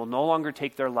gay men will no longer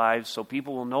take their lives, so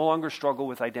people will no longer struggle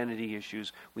with identity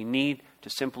issues. We need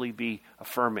to simply be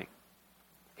affirming.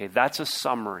 Okay, that's a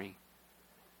summary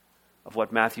of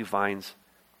what Matthew Vines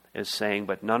is saying,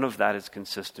 but none of that is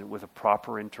consistent with a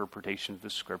proper interpretation of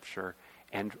the Scripture.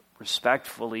 And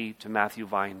respectfully to Matthew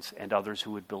Vines and others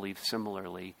who would believe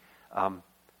similarly,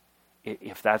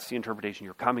 if that's the interpretation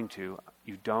you're coming to,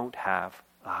 you don't have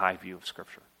a high view of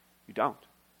Scripture. You don't.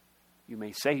 You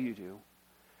may say you do,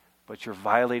 but you're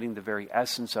violating the very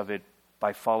essence of it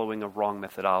by following a wrong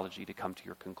methodology to come to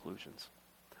your conclusions.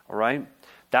 All right?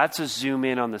 That's a zoom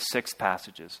in on the 6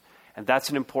 passages. And that's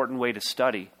an important way to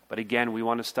study. But again, we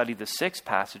want to study the 6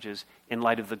 passages in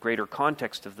light of the greater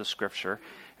context of the Scripture.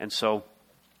 And so,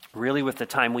 really with the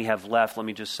time we have left, let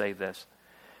me just say this.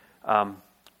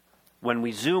 When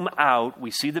we zoom out, we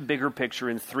see the bigger picture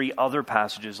in 3 other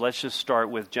passages. Let's just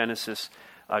start with Genesis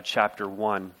chapter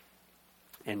 1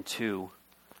 and 2.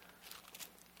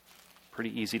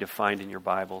 Pretty easy to find in your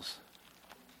Bibles.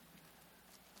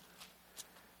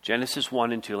 Genesis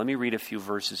 1 and 2. Let me read a few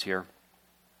verses here.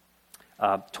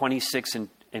 26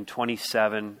 and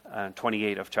 27,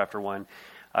 28 of chapter 1.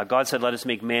 God said, "Let us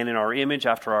make man in our image,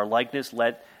 after our likeness.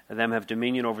 Let them have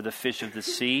dominion over the fish of the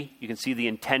sea." You can see the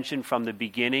intention from the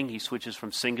beginning. He switches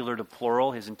from singular to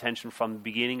plural. His intention from the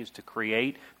beginning is to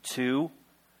create 2.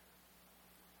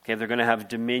 Okay, they're going to have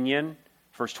dominion.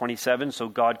 Verse 27, so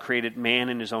God created man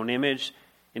in his own image.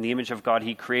 In the image of God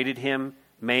he created him.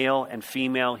 Male and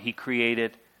female he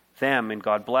created them. And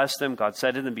God blessed them. God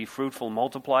said to them, "Be fruitful,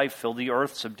 multiply, fill the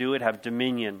earth, subdue it, have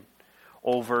dominion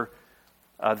over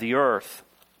the earth."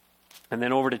 And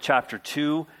then over to chapter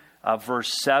 2,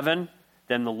 verse 7.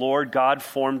 Then the Lord God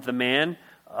formed the man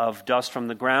of dust from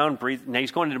the ground. Now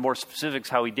he's going into more specifics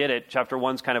how he did it. Chapter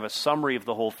 1's kind of a summary of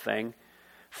the whole thing.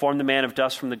 Formed the man of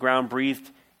dust from the ground,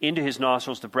 breathed into his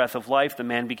nostrils the breath of life. The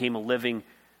man became a living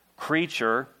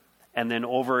creature. And then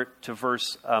over to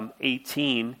verse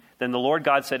 18. Then the Lord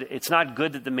God said, "It's not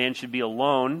good that the man should be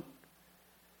alone.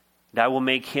 And I will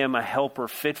make him a helper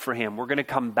fit for him." We're going to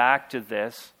come back to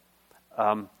this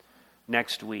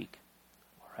next week,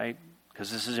 all right?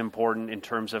 Because this is important in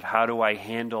terms of how do I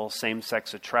handle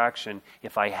same-sex attraction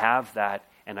if I have that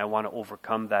and I want to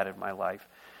overcome that in my life.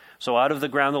 So out of the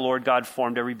ground the Lord God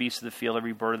formed every beast of the field,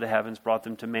 every bird of the heavens, brought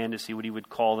them to man to see what he would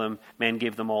call them. Man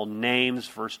gave them all names,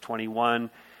 verse 21.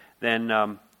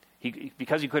 Then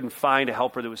because he couldn't find a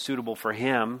helper that was suitable for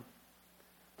him,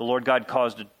 the Lord God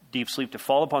caused a deep sleep to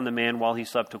fall upon the man. While he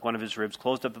slept, took one of his ribs,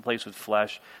 closed up the place with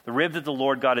flesh. The rib that the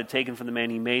Lord God had taken from the man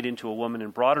he made into a woman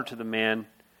and brought her to the man.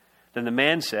 Then the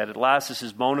man said, "At last this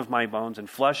is bone of my bones and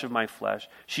flesh of my flesh.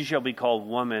 She shall be called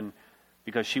woman,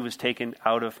 because she was taken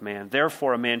out of man.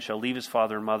 Therefore a man shall leave his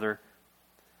father and mother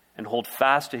and hold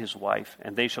fast to his wife,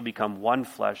 and they shall become one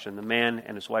flesh." And the man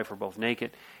and his wife were both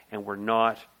naked and were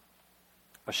not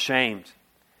ashamed.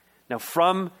 Now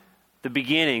from the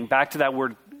beginning, back to that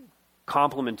word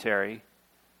complementary,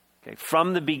 okay,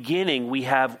 from the beginning we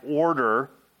have order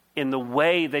in the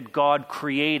way that God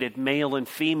created male and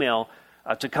female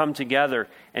to come together.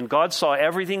 And God saw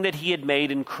everything that he had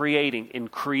made in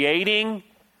creating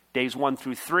days 1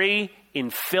 through 3, in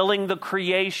filling the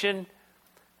creation,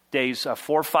 days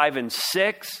 4, 5, and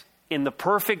 6. In the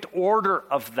perfect order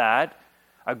of that,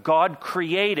 God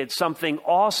created something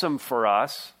awesome for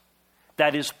us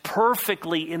that is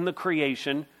perfectly in the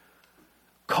creation,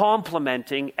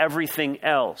 complementing everything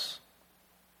else.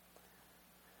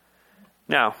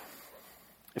 Now,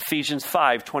 Ephesians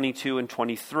 5, 22 and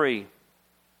 23.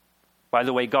 By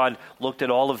the way, God looked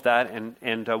at all of that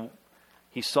and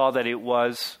he saw that it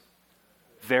was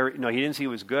No, he didn't say it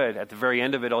was good. At the very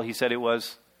end of it all, he said it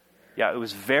was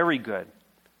very good.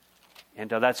 And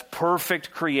that's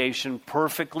perfect creation,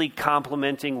 perfectly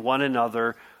complementing one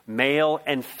another, male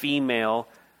and female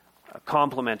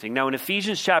complementing. Now in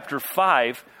Ephesians chapter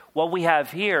 5, what we have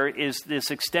here is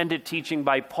this extended teaching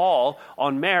by Paul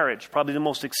on marriage, probably the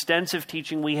most extensive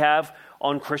teaching we have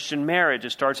on Christian marriage. It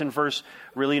starts in verse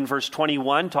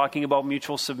 21, talking about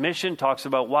mutual submission, talks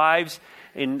about wives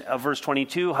in verse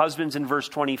 22, husbands in verse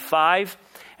 25.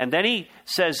 And then he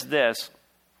says this,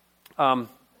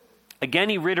 again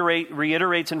he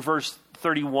reiterates in verse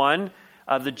 31,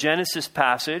 the Genesis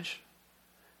passage,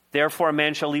 therefore a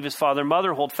man shall leave his father and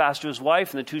mother, hold fast to his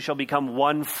wife, and the two shall become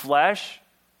one flesh.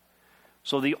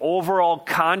 So the overall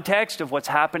context of what's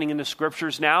happening in the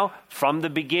scriptures now, from the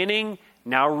beginning,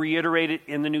 now reiterated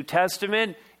in the New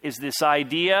Testament, is this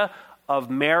idea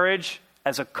of marriage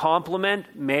as a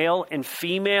complement, male and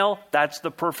female. That's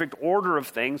the perfect order of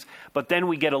things. But then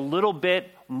we get a little bit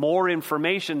more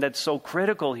information that's so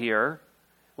critical here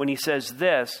when he says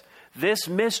this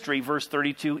mystery, verse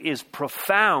 32, is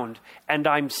profound, and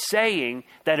I'm saying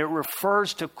that it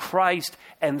refers to Christ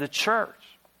and the church.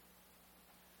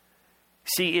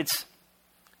 See,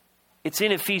 it's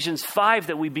in Ephesians 5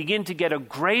 that we begin to get a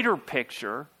greater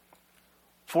picture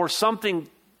for something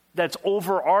that's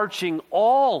overarching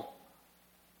all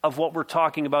of what we're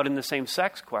talking about in the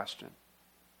same-sex question.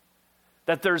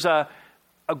 That there's a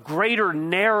greater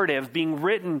narrative being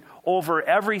written over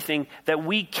everything that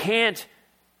we can't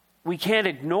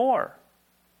ignore.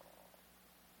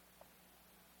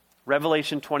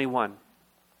 Revelation 21.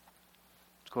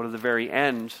 Let's go to the very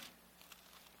end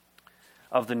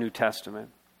of the New Testament.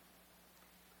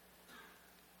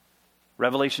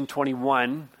 Revelation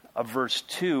 21 of verse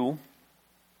 2.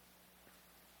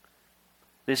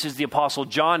 This is the Apostle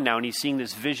John now, and he's seeing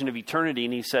this vision of eternity,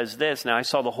 and he says this, now I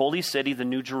saw the holy city, the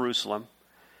New Jerusalem,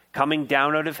 coming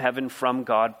down out of heaven from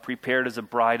God, prepared as a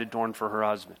bride adorned for her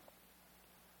husband.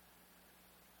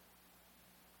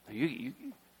 You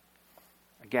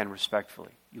again,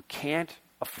 respectfully, you can't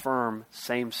affirm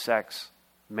same-sex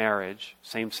marriage,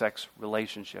 same-sex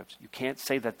relationships. You can't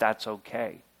say that that's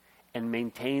okay and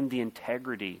maintain the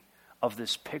integrity of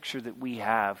this picture that we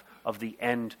have of the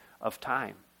end of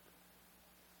time.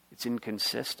 It's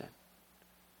inconsistent.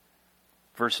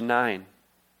 Verse 9.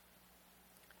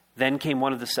 Then came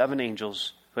one of the seven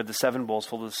angels who had the seven bowls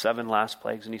full of the seven last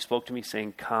plagues, and he spoke to me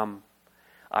saying, come,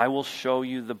 I will show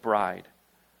you the bride,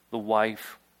 the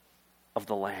wife of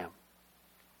the Lamb.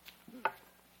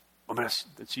 I mean,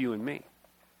 it's you and me.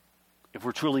 If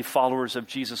we're truly followers of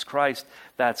Jesus Christ,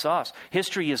 that's us.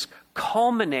 History is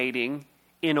culminating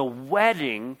in a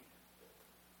wedding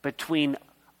between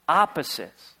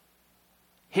opposites.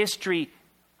 History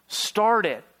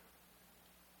started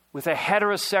with a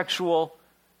heterosexual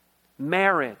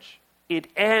marriage. It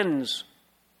ends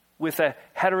with a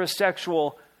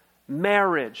heterosexual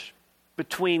marriage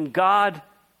between God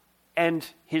and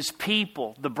his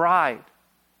people, the bride.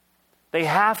 They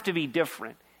have to be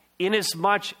different.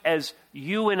 Inasmuch as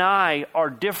you and I are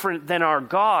different than our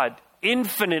God,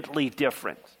 infinitely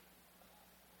different.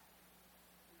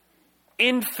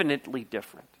 Infinitely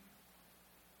different.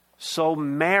 So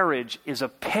marriage is a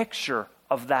picture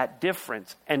of that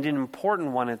difference, and an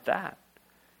important one at that.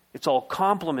 It's all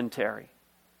complementary.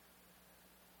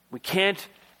 We can't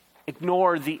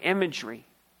ignore the imagery.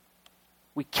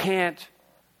 We can't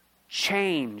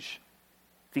change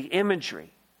the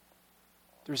imagery.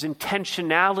 There's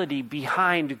intentionality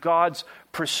behind God's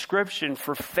prescription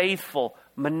for faithful,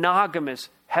 monogamous,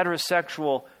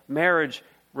 heterosexual marriage,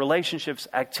 relationships,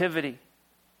 activity.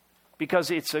 Because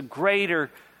it's a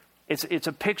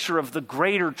picture of the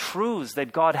greater truths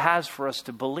that God has for us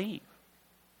to believe.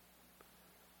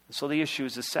 And so the issue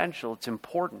is essential. It's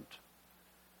important.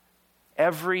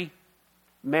 Every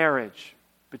marriage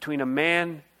between a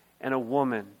man and a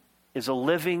woman is a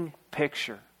living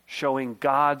picture showing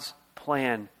God's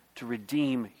plan to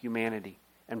redeem humanity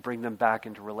and bring them back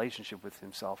into relationship with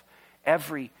himself.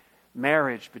 Every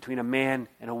marriage between a man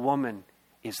and a woman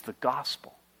is the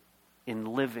gospel in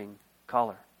living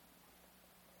color.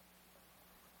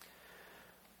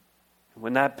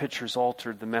 When that picture is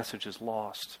altered, the message is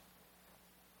lost.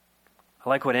 I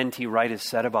like what N.T. Wright has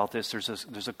said about this.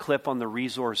 There's a clip on the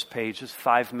resource page, it's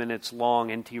 5 minutes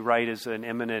long. N.T. Wright is an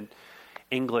eminent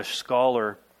English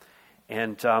scholar,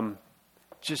 and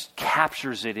just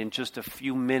captures it in just a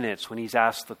few minutes when he's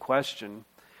asked the question.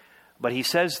 But he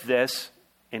says this,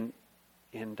 and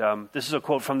this is a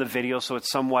quote from the video, so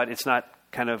it's not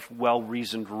kind of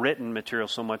well-reasoned written material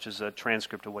so much as a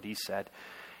transcript of what he said.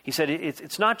 He said,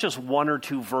 it's not just one or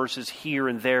two verses here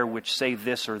and there which say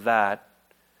this or that.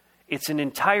 It's an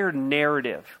entire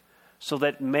narrative so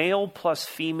that male plus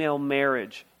female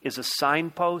marriage is a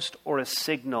signpost or a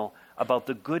signal about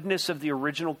the goodness of the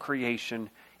original creation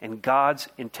and God's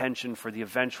intention for the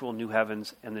eventual new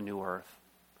heavens and the new earth.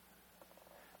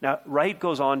 Now, Wright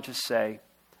goes on to say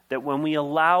that when we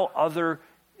allow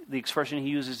the expression he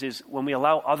uses is when we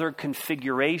allow other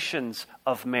configurations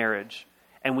of marriage,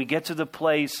 and we get to the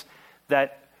place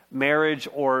that marriage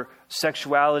or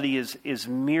sexuality is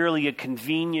merely a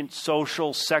convenient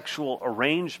social sexual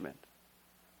arrangement,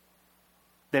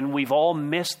 then we've all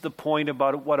missed the point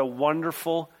about what a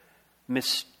wonderful,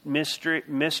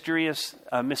 mysterious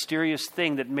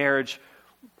thing that marriage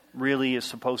really is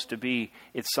supposed to be.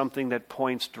 It's something that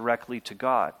points directly to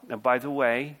God. Now, by the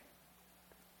way,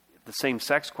 the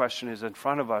same-sex question is in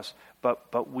front of us,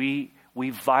 but we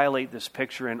violate this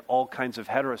picture in all kinds of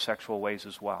heterosexual ways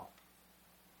as well.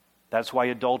 That's why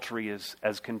adultery is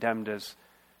as condemned as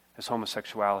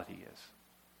homosexuality is,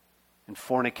 and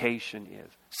fornication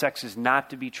is. Sex is not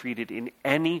to be treated in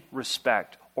any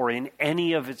respect or in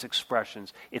any of its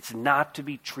expressions. It's not to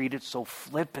be treated so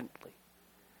flippantly,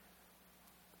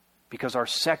 because our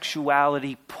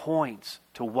sexuality points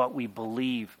to what we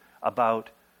believe about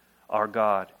our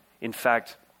God. In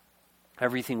fact,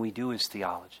 everything we do is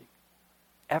theology.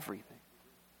 Everything.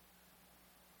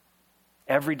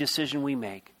 Every decision we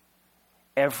make,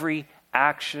 every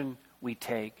action we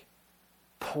take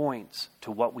points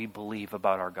to what we believe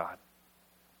about our God.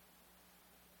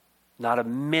 Not a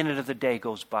minute of the day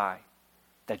goes by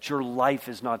that your life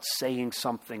is not saying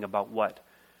something about what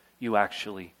you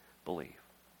actually believe.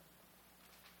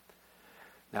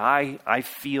 Now, I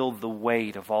feel the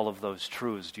weight of all of those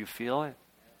truths. Do you feel it?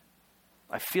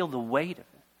 I feel the weight of it.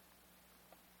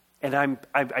 And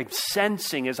I'm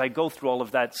sensing as I go through all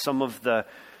of that some of the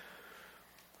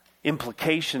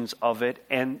implications of it.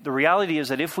 And the reality is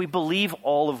that if we believe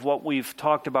all of what we've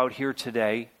talked about here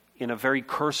today in a very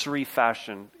cursory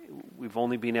fashion, we've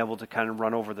only been able to kind of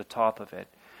run over the top of it,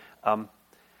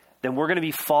 then we're going to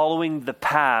be following the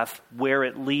path where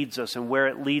it leads us. And where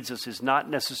it leads us is not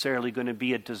necessarily going to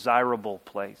be a desirable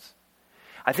place.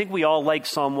 I think we all like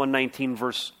Psalm 119,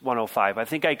 verse 105. I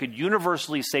think I could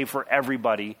universally say for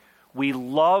everybody, we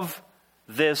love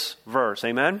this verse.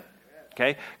 Amen?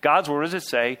 Okay. God's word, what does it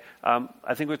say?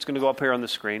 I think it's going to go up here on the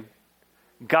screen.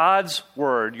 God's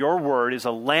word, your word, is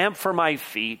a lamp for my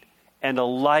feet and a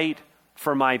light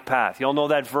for my path. You all know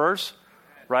that verse?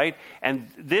 Right? And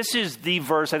this is the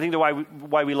verse, I think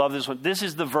why we love this one. This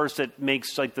is the verse that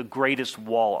makes like the greatest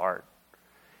wall art.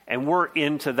 And we're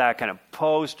into that kind of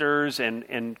posters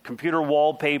and computer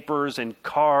wallpapers and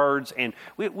cards. And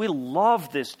we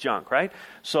love this junk, right?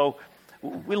 So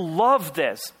we love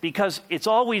this because it's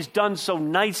always done so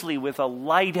nicely with a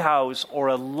lighthouse or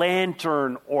a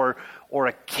lantern or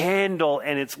a candle,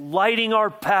 and it's lighting our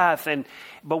path.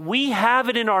 But we have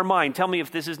it in our mind. Tell me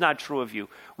if this is not true of you.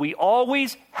 We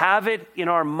always have it in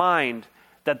our mind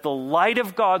that the light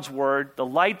of God's word, the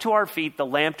light to our feet, the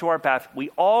lamp to our path, we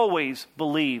always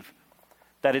believe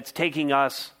that it's taking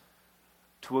us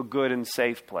to a good and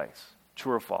safe place.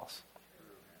 True or false?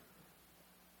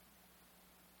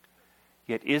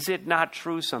 Yet is it not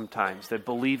true sometimes that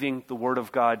believing the word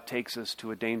of God takes us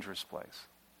to a dangerous place?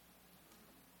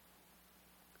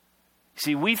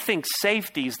 See, we think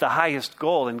safety is the highest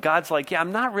goal, and God's like, yeah,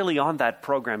 I'm not really on that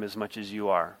program as much as you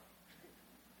are.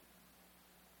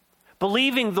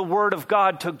 Believing the word of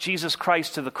God took Jesus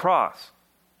Christ to the cross.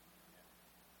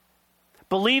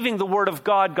 Believing the word of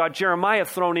God got Jeremiah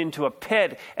thrown into a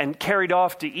pit and carried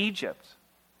off to Egypt.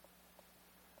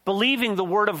 Believing the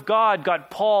word of God got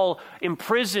Paul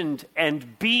imprisoned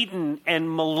and beaten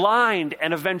and maligned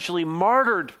and eventually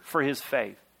martyred for his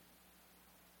faith.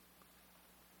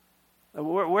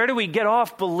 Where do we get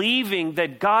off believing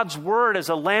that God's word as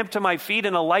a lamp to my feet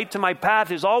and a light to my path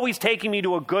is always taking me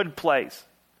to a good place?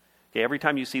 Okay, every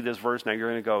time you see this verse now, you're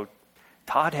going to go,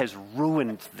 Todd has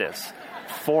ruined this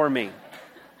for me.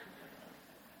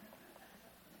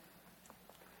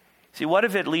 See, what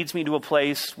if it leads me to a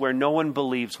place where no one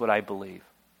believes what I believe?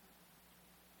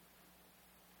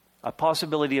 A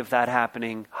possibility of that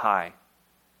happening high.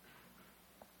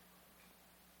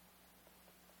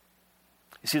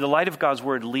 You see, the light of God's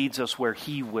word leads us where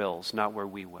he wills, not where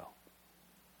we will.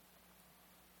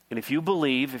 And if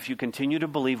you continue to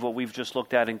believe what we've just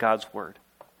looked at in God's word,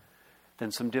 then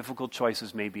some difficult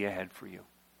choices may be ahead for you.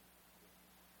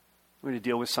 We're going to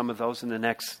deal with some of those in the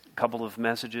next couple of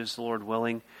messages, Lord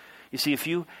willing. You see, if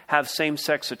you have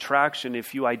same-sex attraction,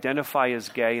 if you identify as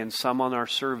gay, and some on our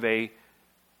survey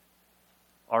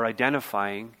are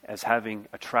identifying as having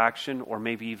attraction or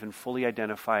maybe even fully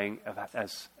identifying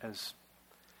as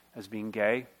being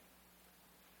gay,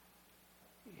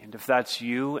 And if that's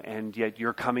you, and yet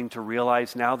you're coming to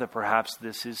realize now that perhaps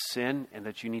this is sin and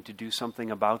that you need to do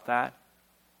something about that,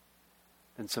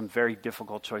 then some very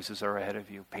difficult choices are ahead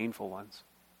of you, painful ones.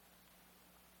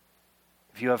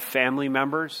 If you have family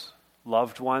members,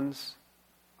 loved ones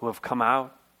who have come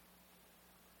out,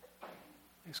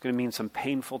 it's going to mean some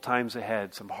painful times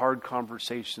ahead, some hard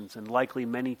conversations, and likely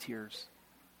many tears.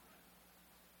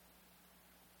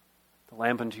 The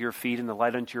lamp unto your feet and the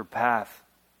light unto your path.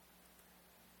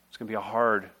 It's going to be a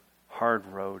hard, hard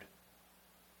road.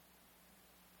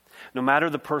 No matter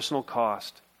the personal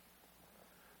cost,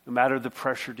 no matter the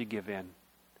pressure to give in,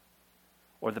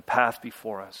 or the path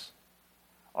before us,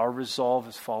 our resolve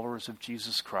as followers of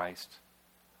Jesus Christ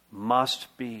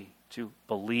must be to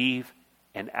believe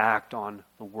and act on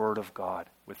the Word of God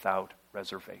without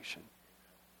reservation.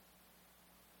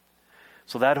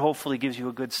 So that hopefully gives you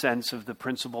a good sense of the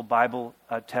principal Bible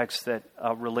texts that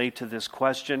relate to this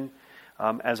question.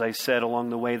 As I said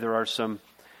along the way, there are some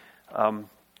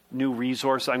new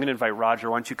resources. I'm going to invite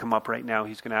Roger. Why don't you come up right now?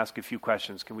 He's going to ask a few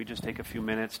questions. Can we just take a few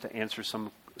minutes to answer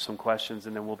some questions,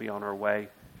 and then we'll be on our way.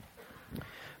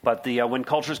 But the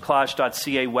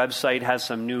whenculturesclash.ca website has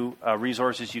some new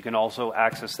resources. You can also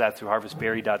access that through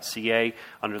harvestberry.ca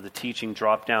under the teaching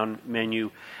drop-down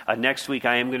menu. Next week,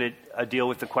 I am going to deal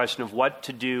with the question of what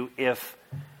to do if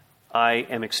I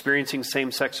am experiencing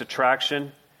same-sex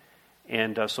attraction.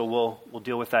 And so we'll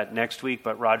deal with that next week.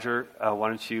 But Roger, why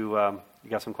don't you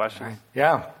got some questions? Right.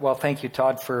 Yeah. Well, thank you,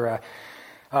 Todd, for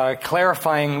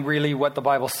clarifying really what the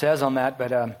Bible says on that.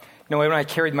 But when I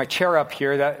carried my chair up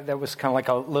here, that was kind of like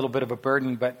a little bit of a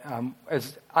burden. But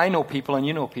as I know people, and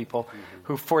you know people,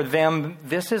 who for them,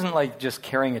 this isn't like just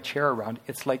carrying a chair around.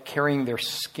 It's like carrying their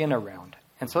skin around.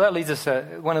 And so that leads us to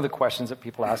one of the questions that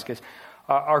people ask is,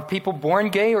 are people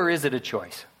born gay, or is it a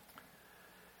choice?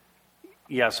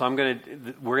 Yeah, so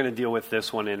we're going to deal with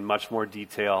this one in much more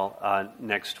detail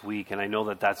next week. And I know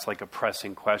that that's like a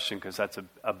pressing question because that's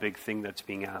a big thing that's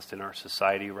being asked in our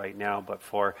society right now. But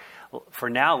for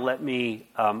now, let me,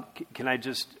 can I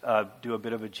just do a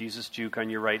bit of a Jesus juke on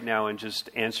you right now and just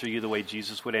answer you the way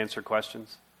Jesus would answer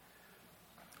questions?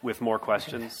 With more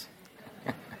questions?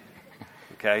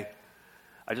 Okay?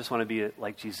 I just want to be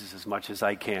like Jesus as much as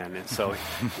I can. And so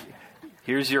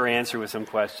here's your answer with some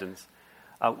questions.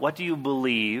 What do you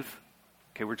believe?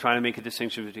 Okay, we're trying to make a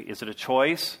distinction between, is it a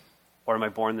choice or am I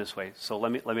born this way? So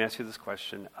let me ask you this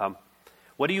question.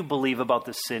 What do you believe about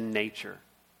the sin nature?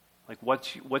 Like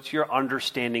what's your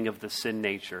understanding of the sin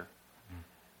nature?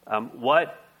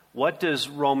 What does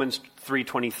Romans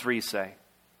 3:23 say?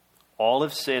 All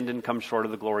have sinned and come short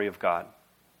of the glory of God.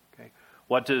 Okay.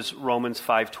 What does Romans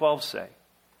 5:12 say?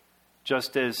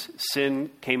 Just as sin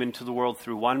came into the world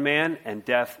through one man and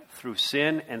death through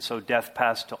sin, and so death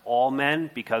passed to all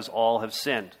men because all have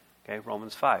sinned. Okay,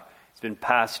 Romans 5. It's been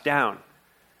passed down.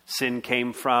 Sin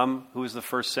came from, who was the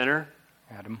first sinner?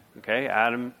 Adam. Okay,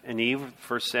 Adam and Eve,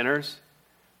 first sinners.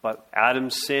 But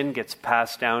Adam's sin gets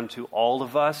passed down to all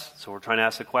of us. So we're trying to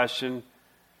ask the question,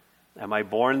 am I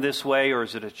born this way or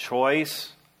is it a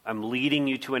choice? I'm leading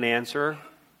you to an answer,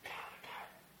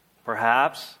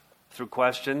 perhaps, through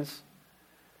questions.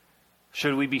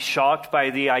 Should we be shocked by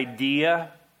the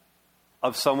idea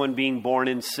of someone being born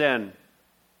in sin?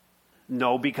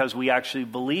 No, because we actually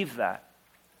believe that.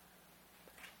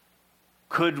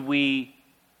 Could we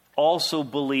also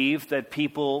believe that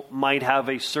people might have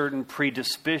a certain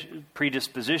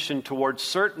predisposition towards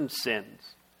certain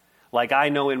sins? Like I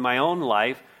know in my own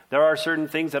life, there are certain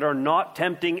things that are not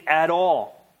tempting at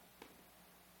all.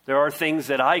 There are things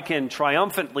that I can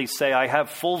triumphantly say I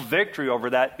have full victory over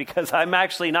that because I'm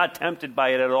actually not tempted by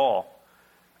it at all.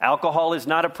 Alcohol is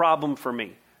not a problem for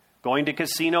me. Going to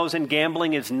casinos and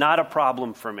gambling is not a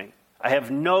problem for me. I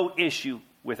have no issue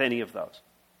with any of those.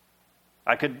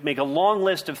 I could make a long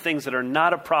list of things that are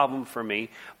not a problem for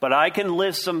me, but I can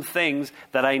list some things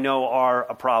that I know are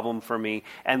a problem for me,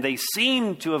 and they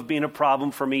seem to have been a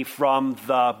problem for me from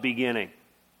the beginning.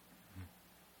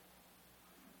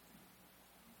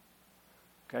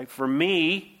 Okay, for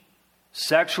me,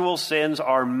 sexual sins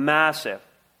are massive.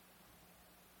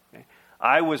 Okay?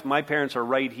 My parents are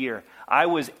right here. I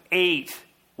was 8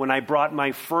 when I brought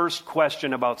my first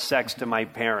question about sex to my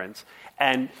parents,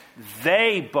 and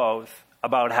they both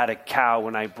about had a cow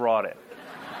when I brought it.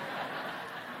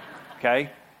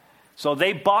 Okay? So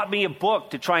they bought me a book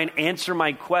to try and answer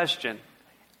my question.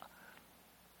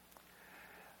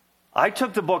 I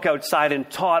took the book outside and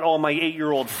taught all my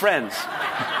 8-year-old friends.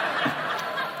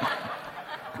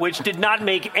 Which did not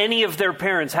make any of their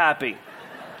parents happy.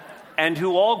 And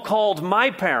who all called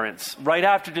my parents right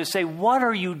after to say, what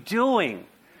are you doing?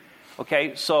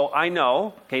 Okay, so I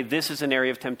know, okay, this is an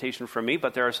area of temptation for me,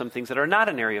 but there are some things that are not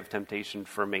an area of temptation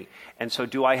for me. And so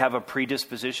do I have a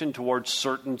predisposition towards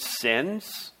certain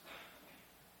sins?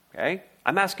 Okay,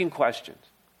 I'm asking questions.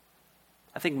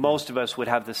 I think most of us would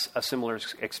have a similar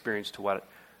experience to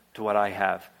what I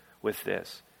have with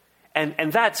this.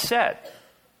 And that said,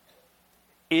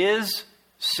 is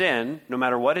sin, no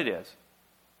matter what it is,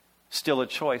 still a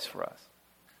choice for us?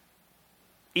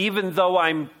 Even though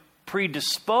I'm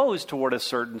predisposed toward a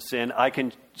certain sin, I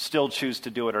can still choose to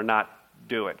do it or not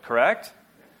do it, correct?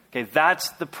 Okay, that's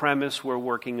the premise we're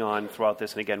working on throughout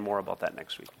this. And again, more about that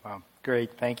next week. Wow,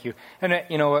 great, thank you. And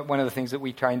you know what, one of the things that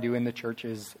we try and do in the church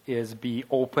is be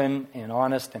open and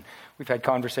honest. And we've had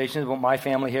conversations about my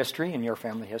family history and your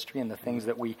family history and the things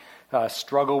that we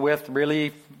struggle with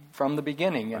really from the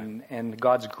beginning. Right. And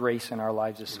God's grace in our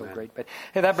lives is so great. But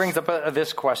hey, that brings up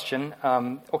this question.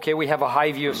 Okay, we have a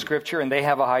high view of Scripture and they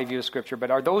have a high view of Scripture.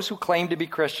 But are those who claim to be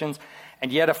Christians and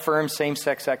yet affirm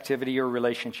same-sex activity or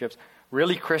relationships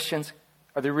really Christians?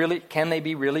 Can they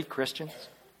be really Christians?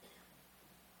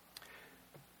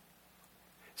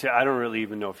 See, I don't really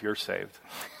even know if you're saved.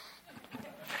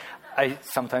 I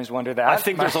sometimes wonder that. I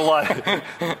think there's a lot.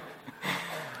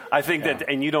 I think that,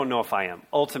 and you don't know if I am.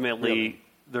 Ultimately,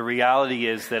 the reality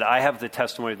is that I have the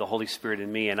testimony of the Holy Spirit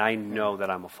in me, and I know that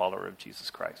I'm a follower of Jesus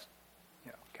Christ.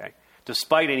 Yeah. Okay.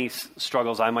 Despite any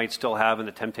struggles I might still have and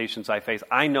the temptations I face,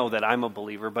 I know that I'm a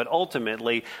believer. But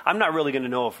ultimately, I'm not really going to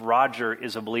know if Roger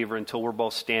is a believer until we're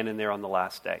both standing there on the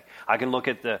last day. I can look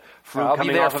at the fruit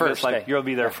coming off of this, like you'll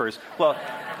be there first. Well,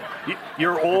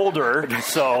 you're older,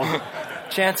 so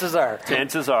chances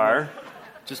are,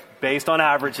 just based on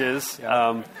averages.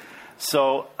 Yeah.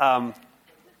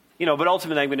 But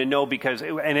ultimately I'm going to know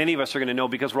and any of us are going to know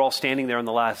because we're all standing there on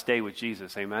the last day with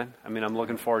Jesus. Amen. I mean, I'm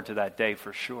looking forward to that day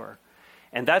for sure.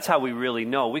 And that's how we really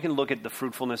know. We can look at the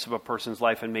fruitfulness of a person's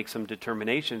life and make some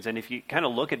determinations. And if you kind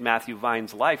of look at Matthew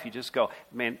Vine's life, you just go,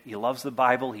 man, he loves the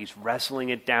Bible. He's wrestling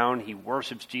it down. He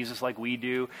worships Jesus like we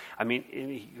do. I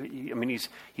mean, he's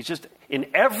just in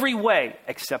every way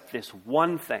except this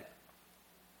one thing.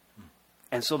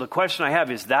 And so the question I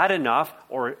have, is that enough,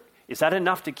 or is that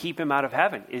enough to keep him out of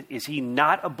heaven? Is he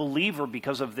not a believer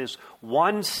because of this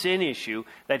one sin issue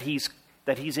that he's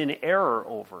in error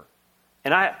over?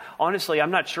 And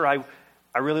I'm not sure I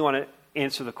really want to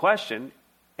answer the question.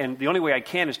 And the only way I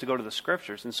can is to go to the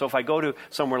Scriptures. And so if I go to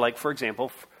somewhere like, for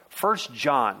example, 1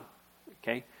 John,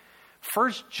 okay?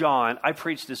 1 John, I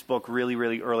preached this book really,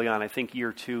 really early on. I think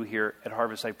year 2 here at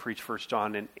Harvest, I preached 1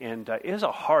 John. And it is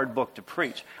a hard book to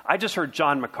preach. I just heard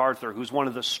John MacArthur, who's one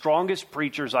of the strongest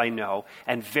preachers I know,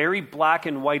 and very black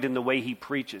and white in the way he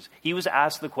preaches. He was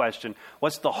asked the question,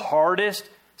 what's the hardest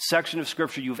section of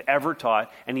Scripture you've ever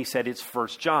taught? And he said, it's 1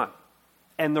 John.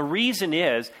 And the reason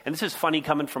is, and this is funny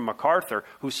coming from MacArthur,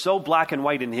 who's so black and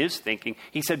white in his thinking,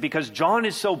 he said, because John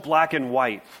is so black and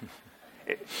white.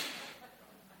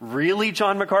 Really,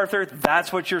 John MacArthur?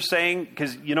 That's what you're saying?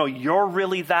 Because, you're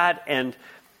really that.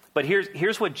 But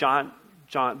here's what John,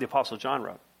 the Apostle John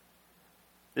wrote.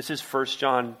 This is 1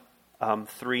 John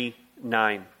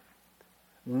 3:9.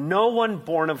 No one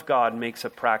born of God makes a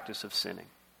practice of sinning.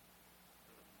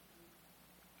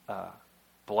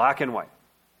 Black and white.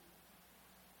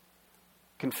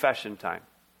 Confession time.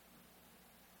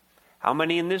 How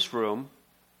many in this room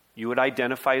you would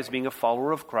identify as being a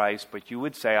follower of Christ, but you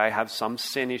would say, I have some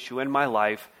sin issue in my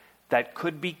life that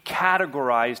could be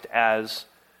categorized as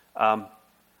a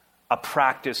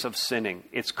practice of sinning?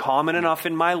 It's common enough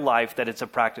in my life that it's a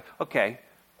practice. Okay.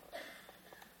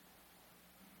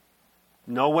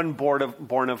 No one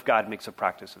born of God makes a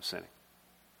practice of sinning.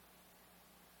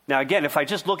 Now, again, if I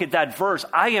just look at that verse,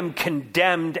 I am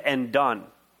condemned and done.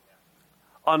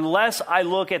 Unless I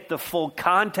look at the full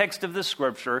context of the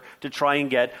Scripture to try and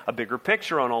get a bigger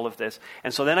picture on all of this.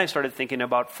 And so then I started thinking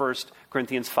about 1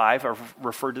 Corinthians 5. I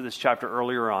referred to this chapter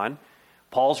earlier on.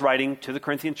 Paul's writing to the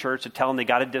Corinthian church to tell them they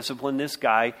got to discipline this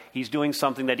guy. He's doing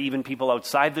something that even people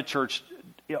outside the church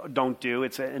don't do.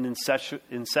 It's an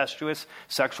incestuous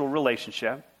sexual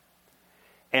relationship.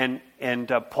 And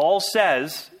Paul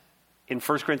says in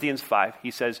 1 Corinthians 5,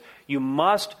 he says, you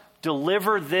must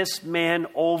deliver this man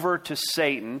over to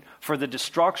Satan for the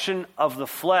destruction of the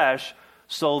flesh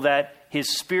so that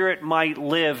his spirit might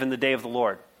live in the day of the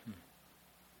Lord.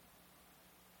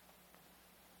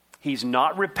 He's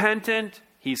not repentant.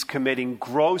 He's committing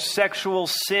gross sexual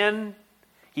sin.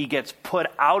 He gets put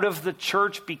out of the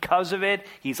church because of it.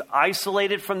 He's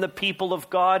isolated from the people of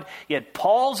God. Yet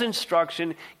Paul's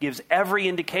instruction gives every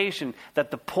indication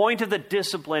that the point of the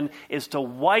discipline is to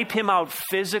wipe him out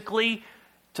physically,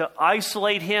 to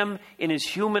isolate him in his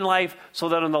human life so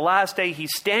that on the last day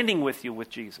he's standing with you with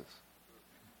Jesus.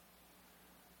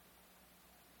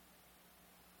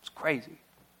 It's crazy.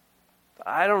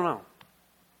 I don't know.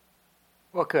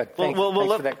 Well, good. Thanks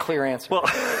for that clear answer. Well,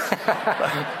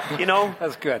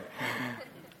 that's good.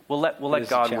 We'll let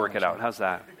God work it out. How's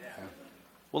that? Yeah.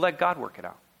 We'll let God work it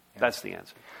out. Yeah. That's the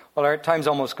answer. Well, our time's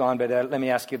almost gone, but let me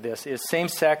ask you this. Is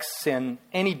same-sex sin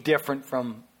any different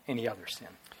from any other sin?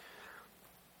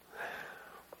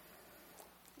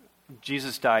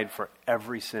 Jesus died for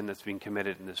every sin that's being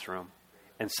committed in this room.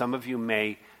 And some of you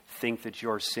may think that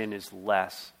your sin is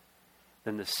less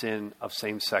than the sin of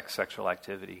same-sex sexual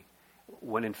activity,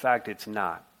 when in fact it's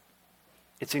not.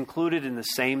 It's included in the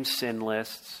same sin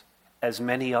lists as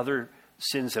many other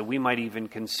sins that we might even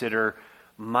consider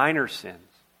minor sins.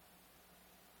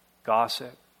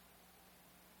 Gossip,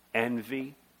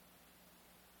 envy,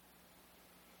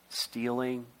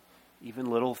 stealing, even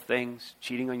little things,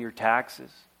 cheating on your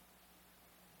taxes.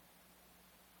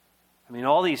 I mean,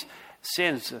 all these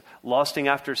sins, lusting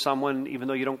after someone even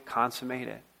though you don't consummate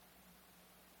it.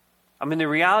 I mean, the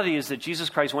reality is that Jesus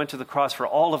Christ went to the cross for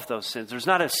all of those sins. There's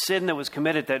not a sin that was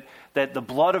committed that the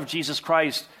blood of Jesus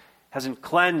Christ hasn't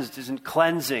cleansed, isn't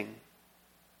cleansing.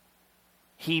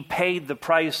 He paid the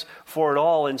price for it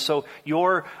all. And so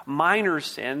your minor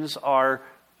sins are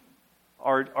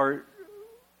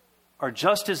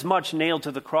just as much nailed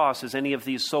to the cross as any of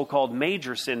these so-called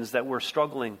major sins that we're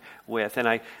struggling with. And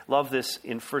I love this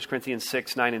in 1 Corinthians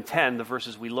 6, 9, and 10, the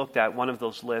verses we looked at, one of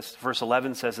those lists. Verse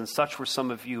 11 says, "And such were some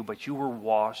of you, but you were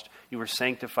washed, you were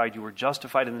sanctified, you were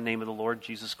justified in the name of the Lord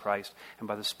Jesus Christ and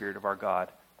by the Spirit of our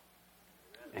God."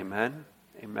 Amen?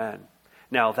 Amen.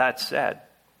 Now, that said,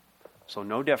 so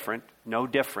no different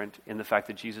in the fact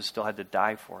that Jesus still had to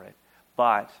die for it.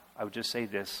 But I would just say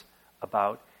this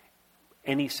about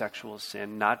any sexual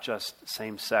sin, not just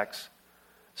same-sex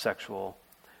sexual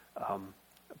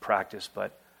practice,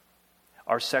 but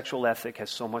our sexual ethic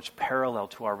has so much parallel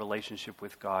to our relationship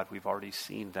with God. We've already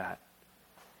seen that.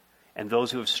 And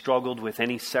those who have struggled with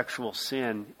any sexual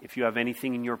sin, if you have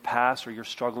anything in your past or you're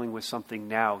struggling with something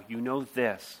now, you know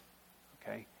this,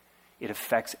 okay? It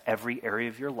affects every area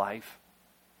of your life,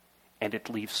 and it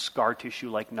leaves scar tissue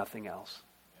like nothing else.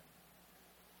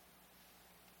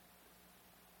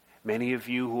 Many of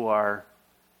you who are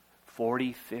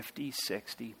 40, 50,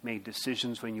 60 made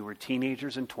decisions when you were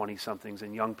teenagers and 20-somethings,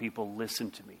 and young people,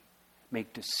 listen to me.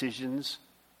 Make decisions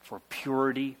for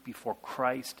purity before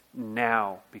Christ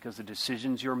now, because the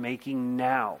decisions you're making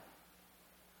now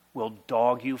will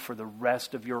dog you for the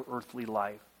rest of your earthly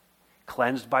life.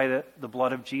 Cleansed by the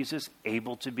blood of Jesus,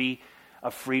 able to be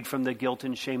freed from the guilt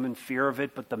and shame and fear of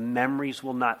it, but the memories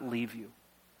will not leave you.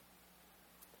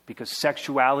 Because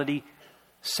sexual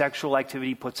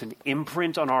activity puts an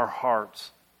imprint on our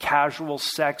hearts. Casual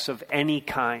sex of any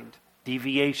kind,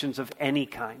 deviations of any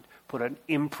kind, put an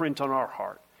imprint on our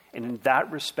heart. And in that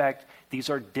respect, these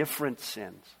are different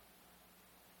sins.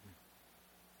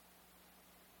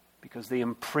 Because they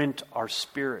imprint our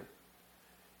spirit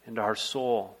and our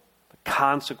soul. The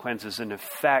consequences and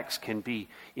effects can be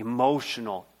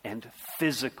emotional and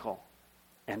physical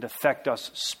and affect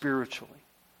us spiritually.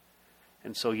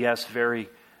 And so, yes, very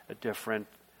different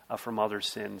from other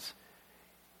sins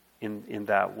in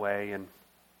that way. And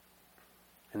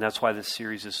that's why this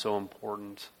series is so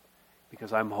important.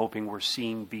 Because I'm hoping we're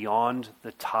seeing beyond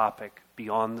the topic,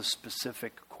 beyond the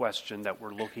specific question that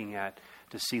we're looking at,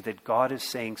 to see that God is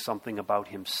saying something about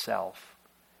himself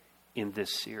in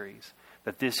this series.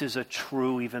 That this is a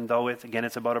true, even though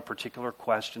it's about a particular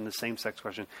question, the same-sex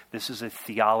question, this is a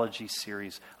theology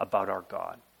series about our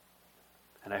God.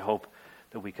 And I hope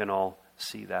that we can all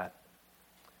see that.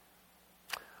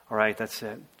 All right, that's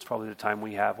it. It's probably the time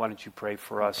we have. Why don't you pray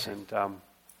for us? And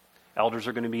elders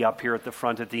are going to be up here at the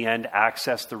front at the end.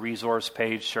 Access the resource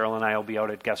page. Cheryl and I will be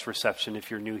out at guest reception. If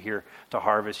you're new here to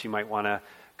Harvest, you might want to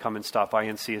come and stop by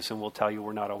and see us, and we'll tell you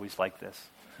we're not always like this.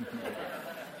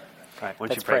 All right, why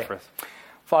don't you pray for us?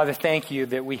 Father, thank you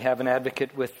that we have an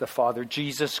advocate with the Father,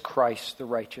 Jesus Christ, the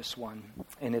righteous one.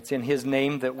 And it's in his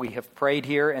name that we have prayed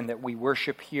here and that we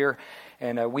worship here.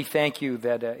 And we thank you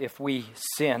that if we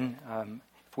sin,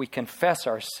 if we confess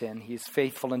our sin, he is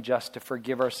faithful and just to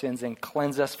forgive our sins and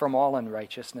cleanse us from all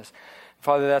unrighteousness.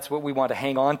 Father, that's what we want to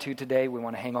hang on to today. We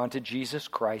want to hang on to Jesus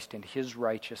Christ and his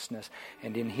righteousness.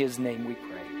 And in his name we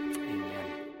pray. Amen.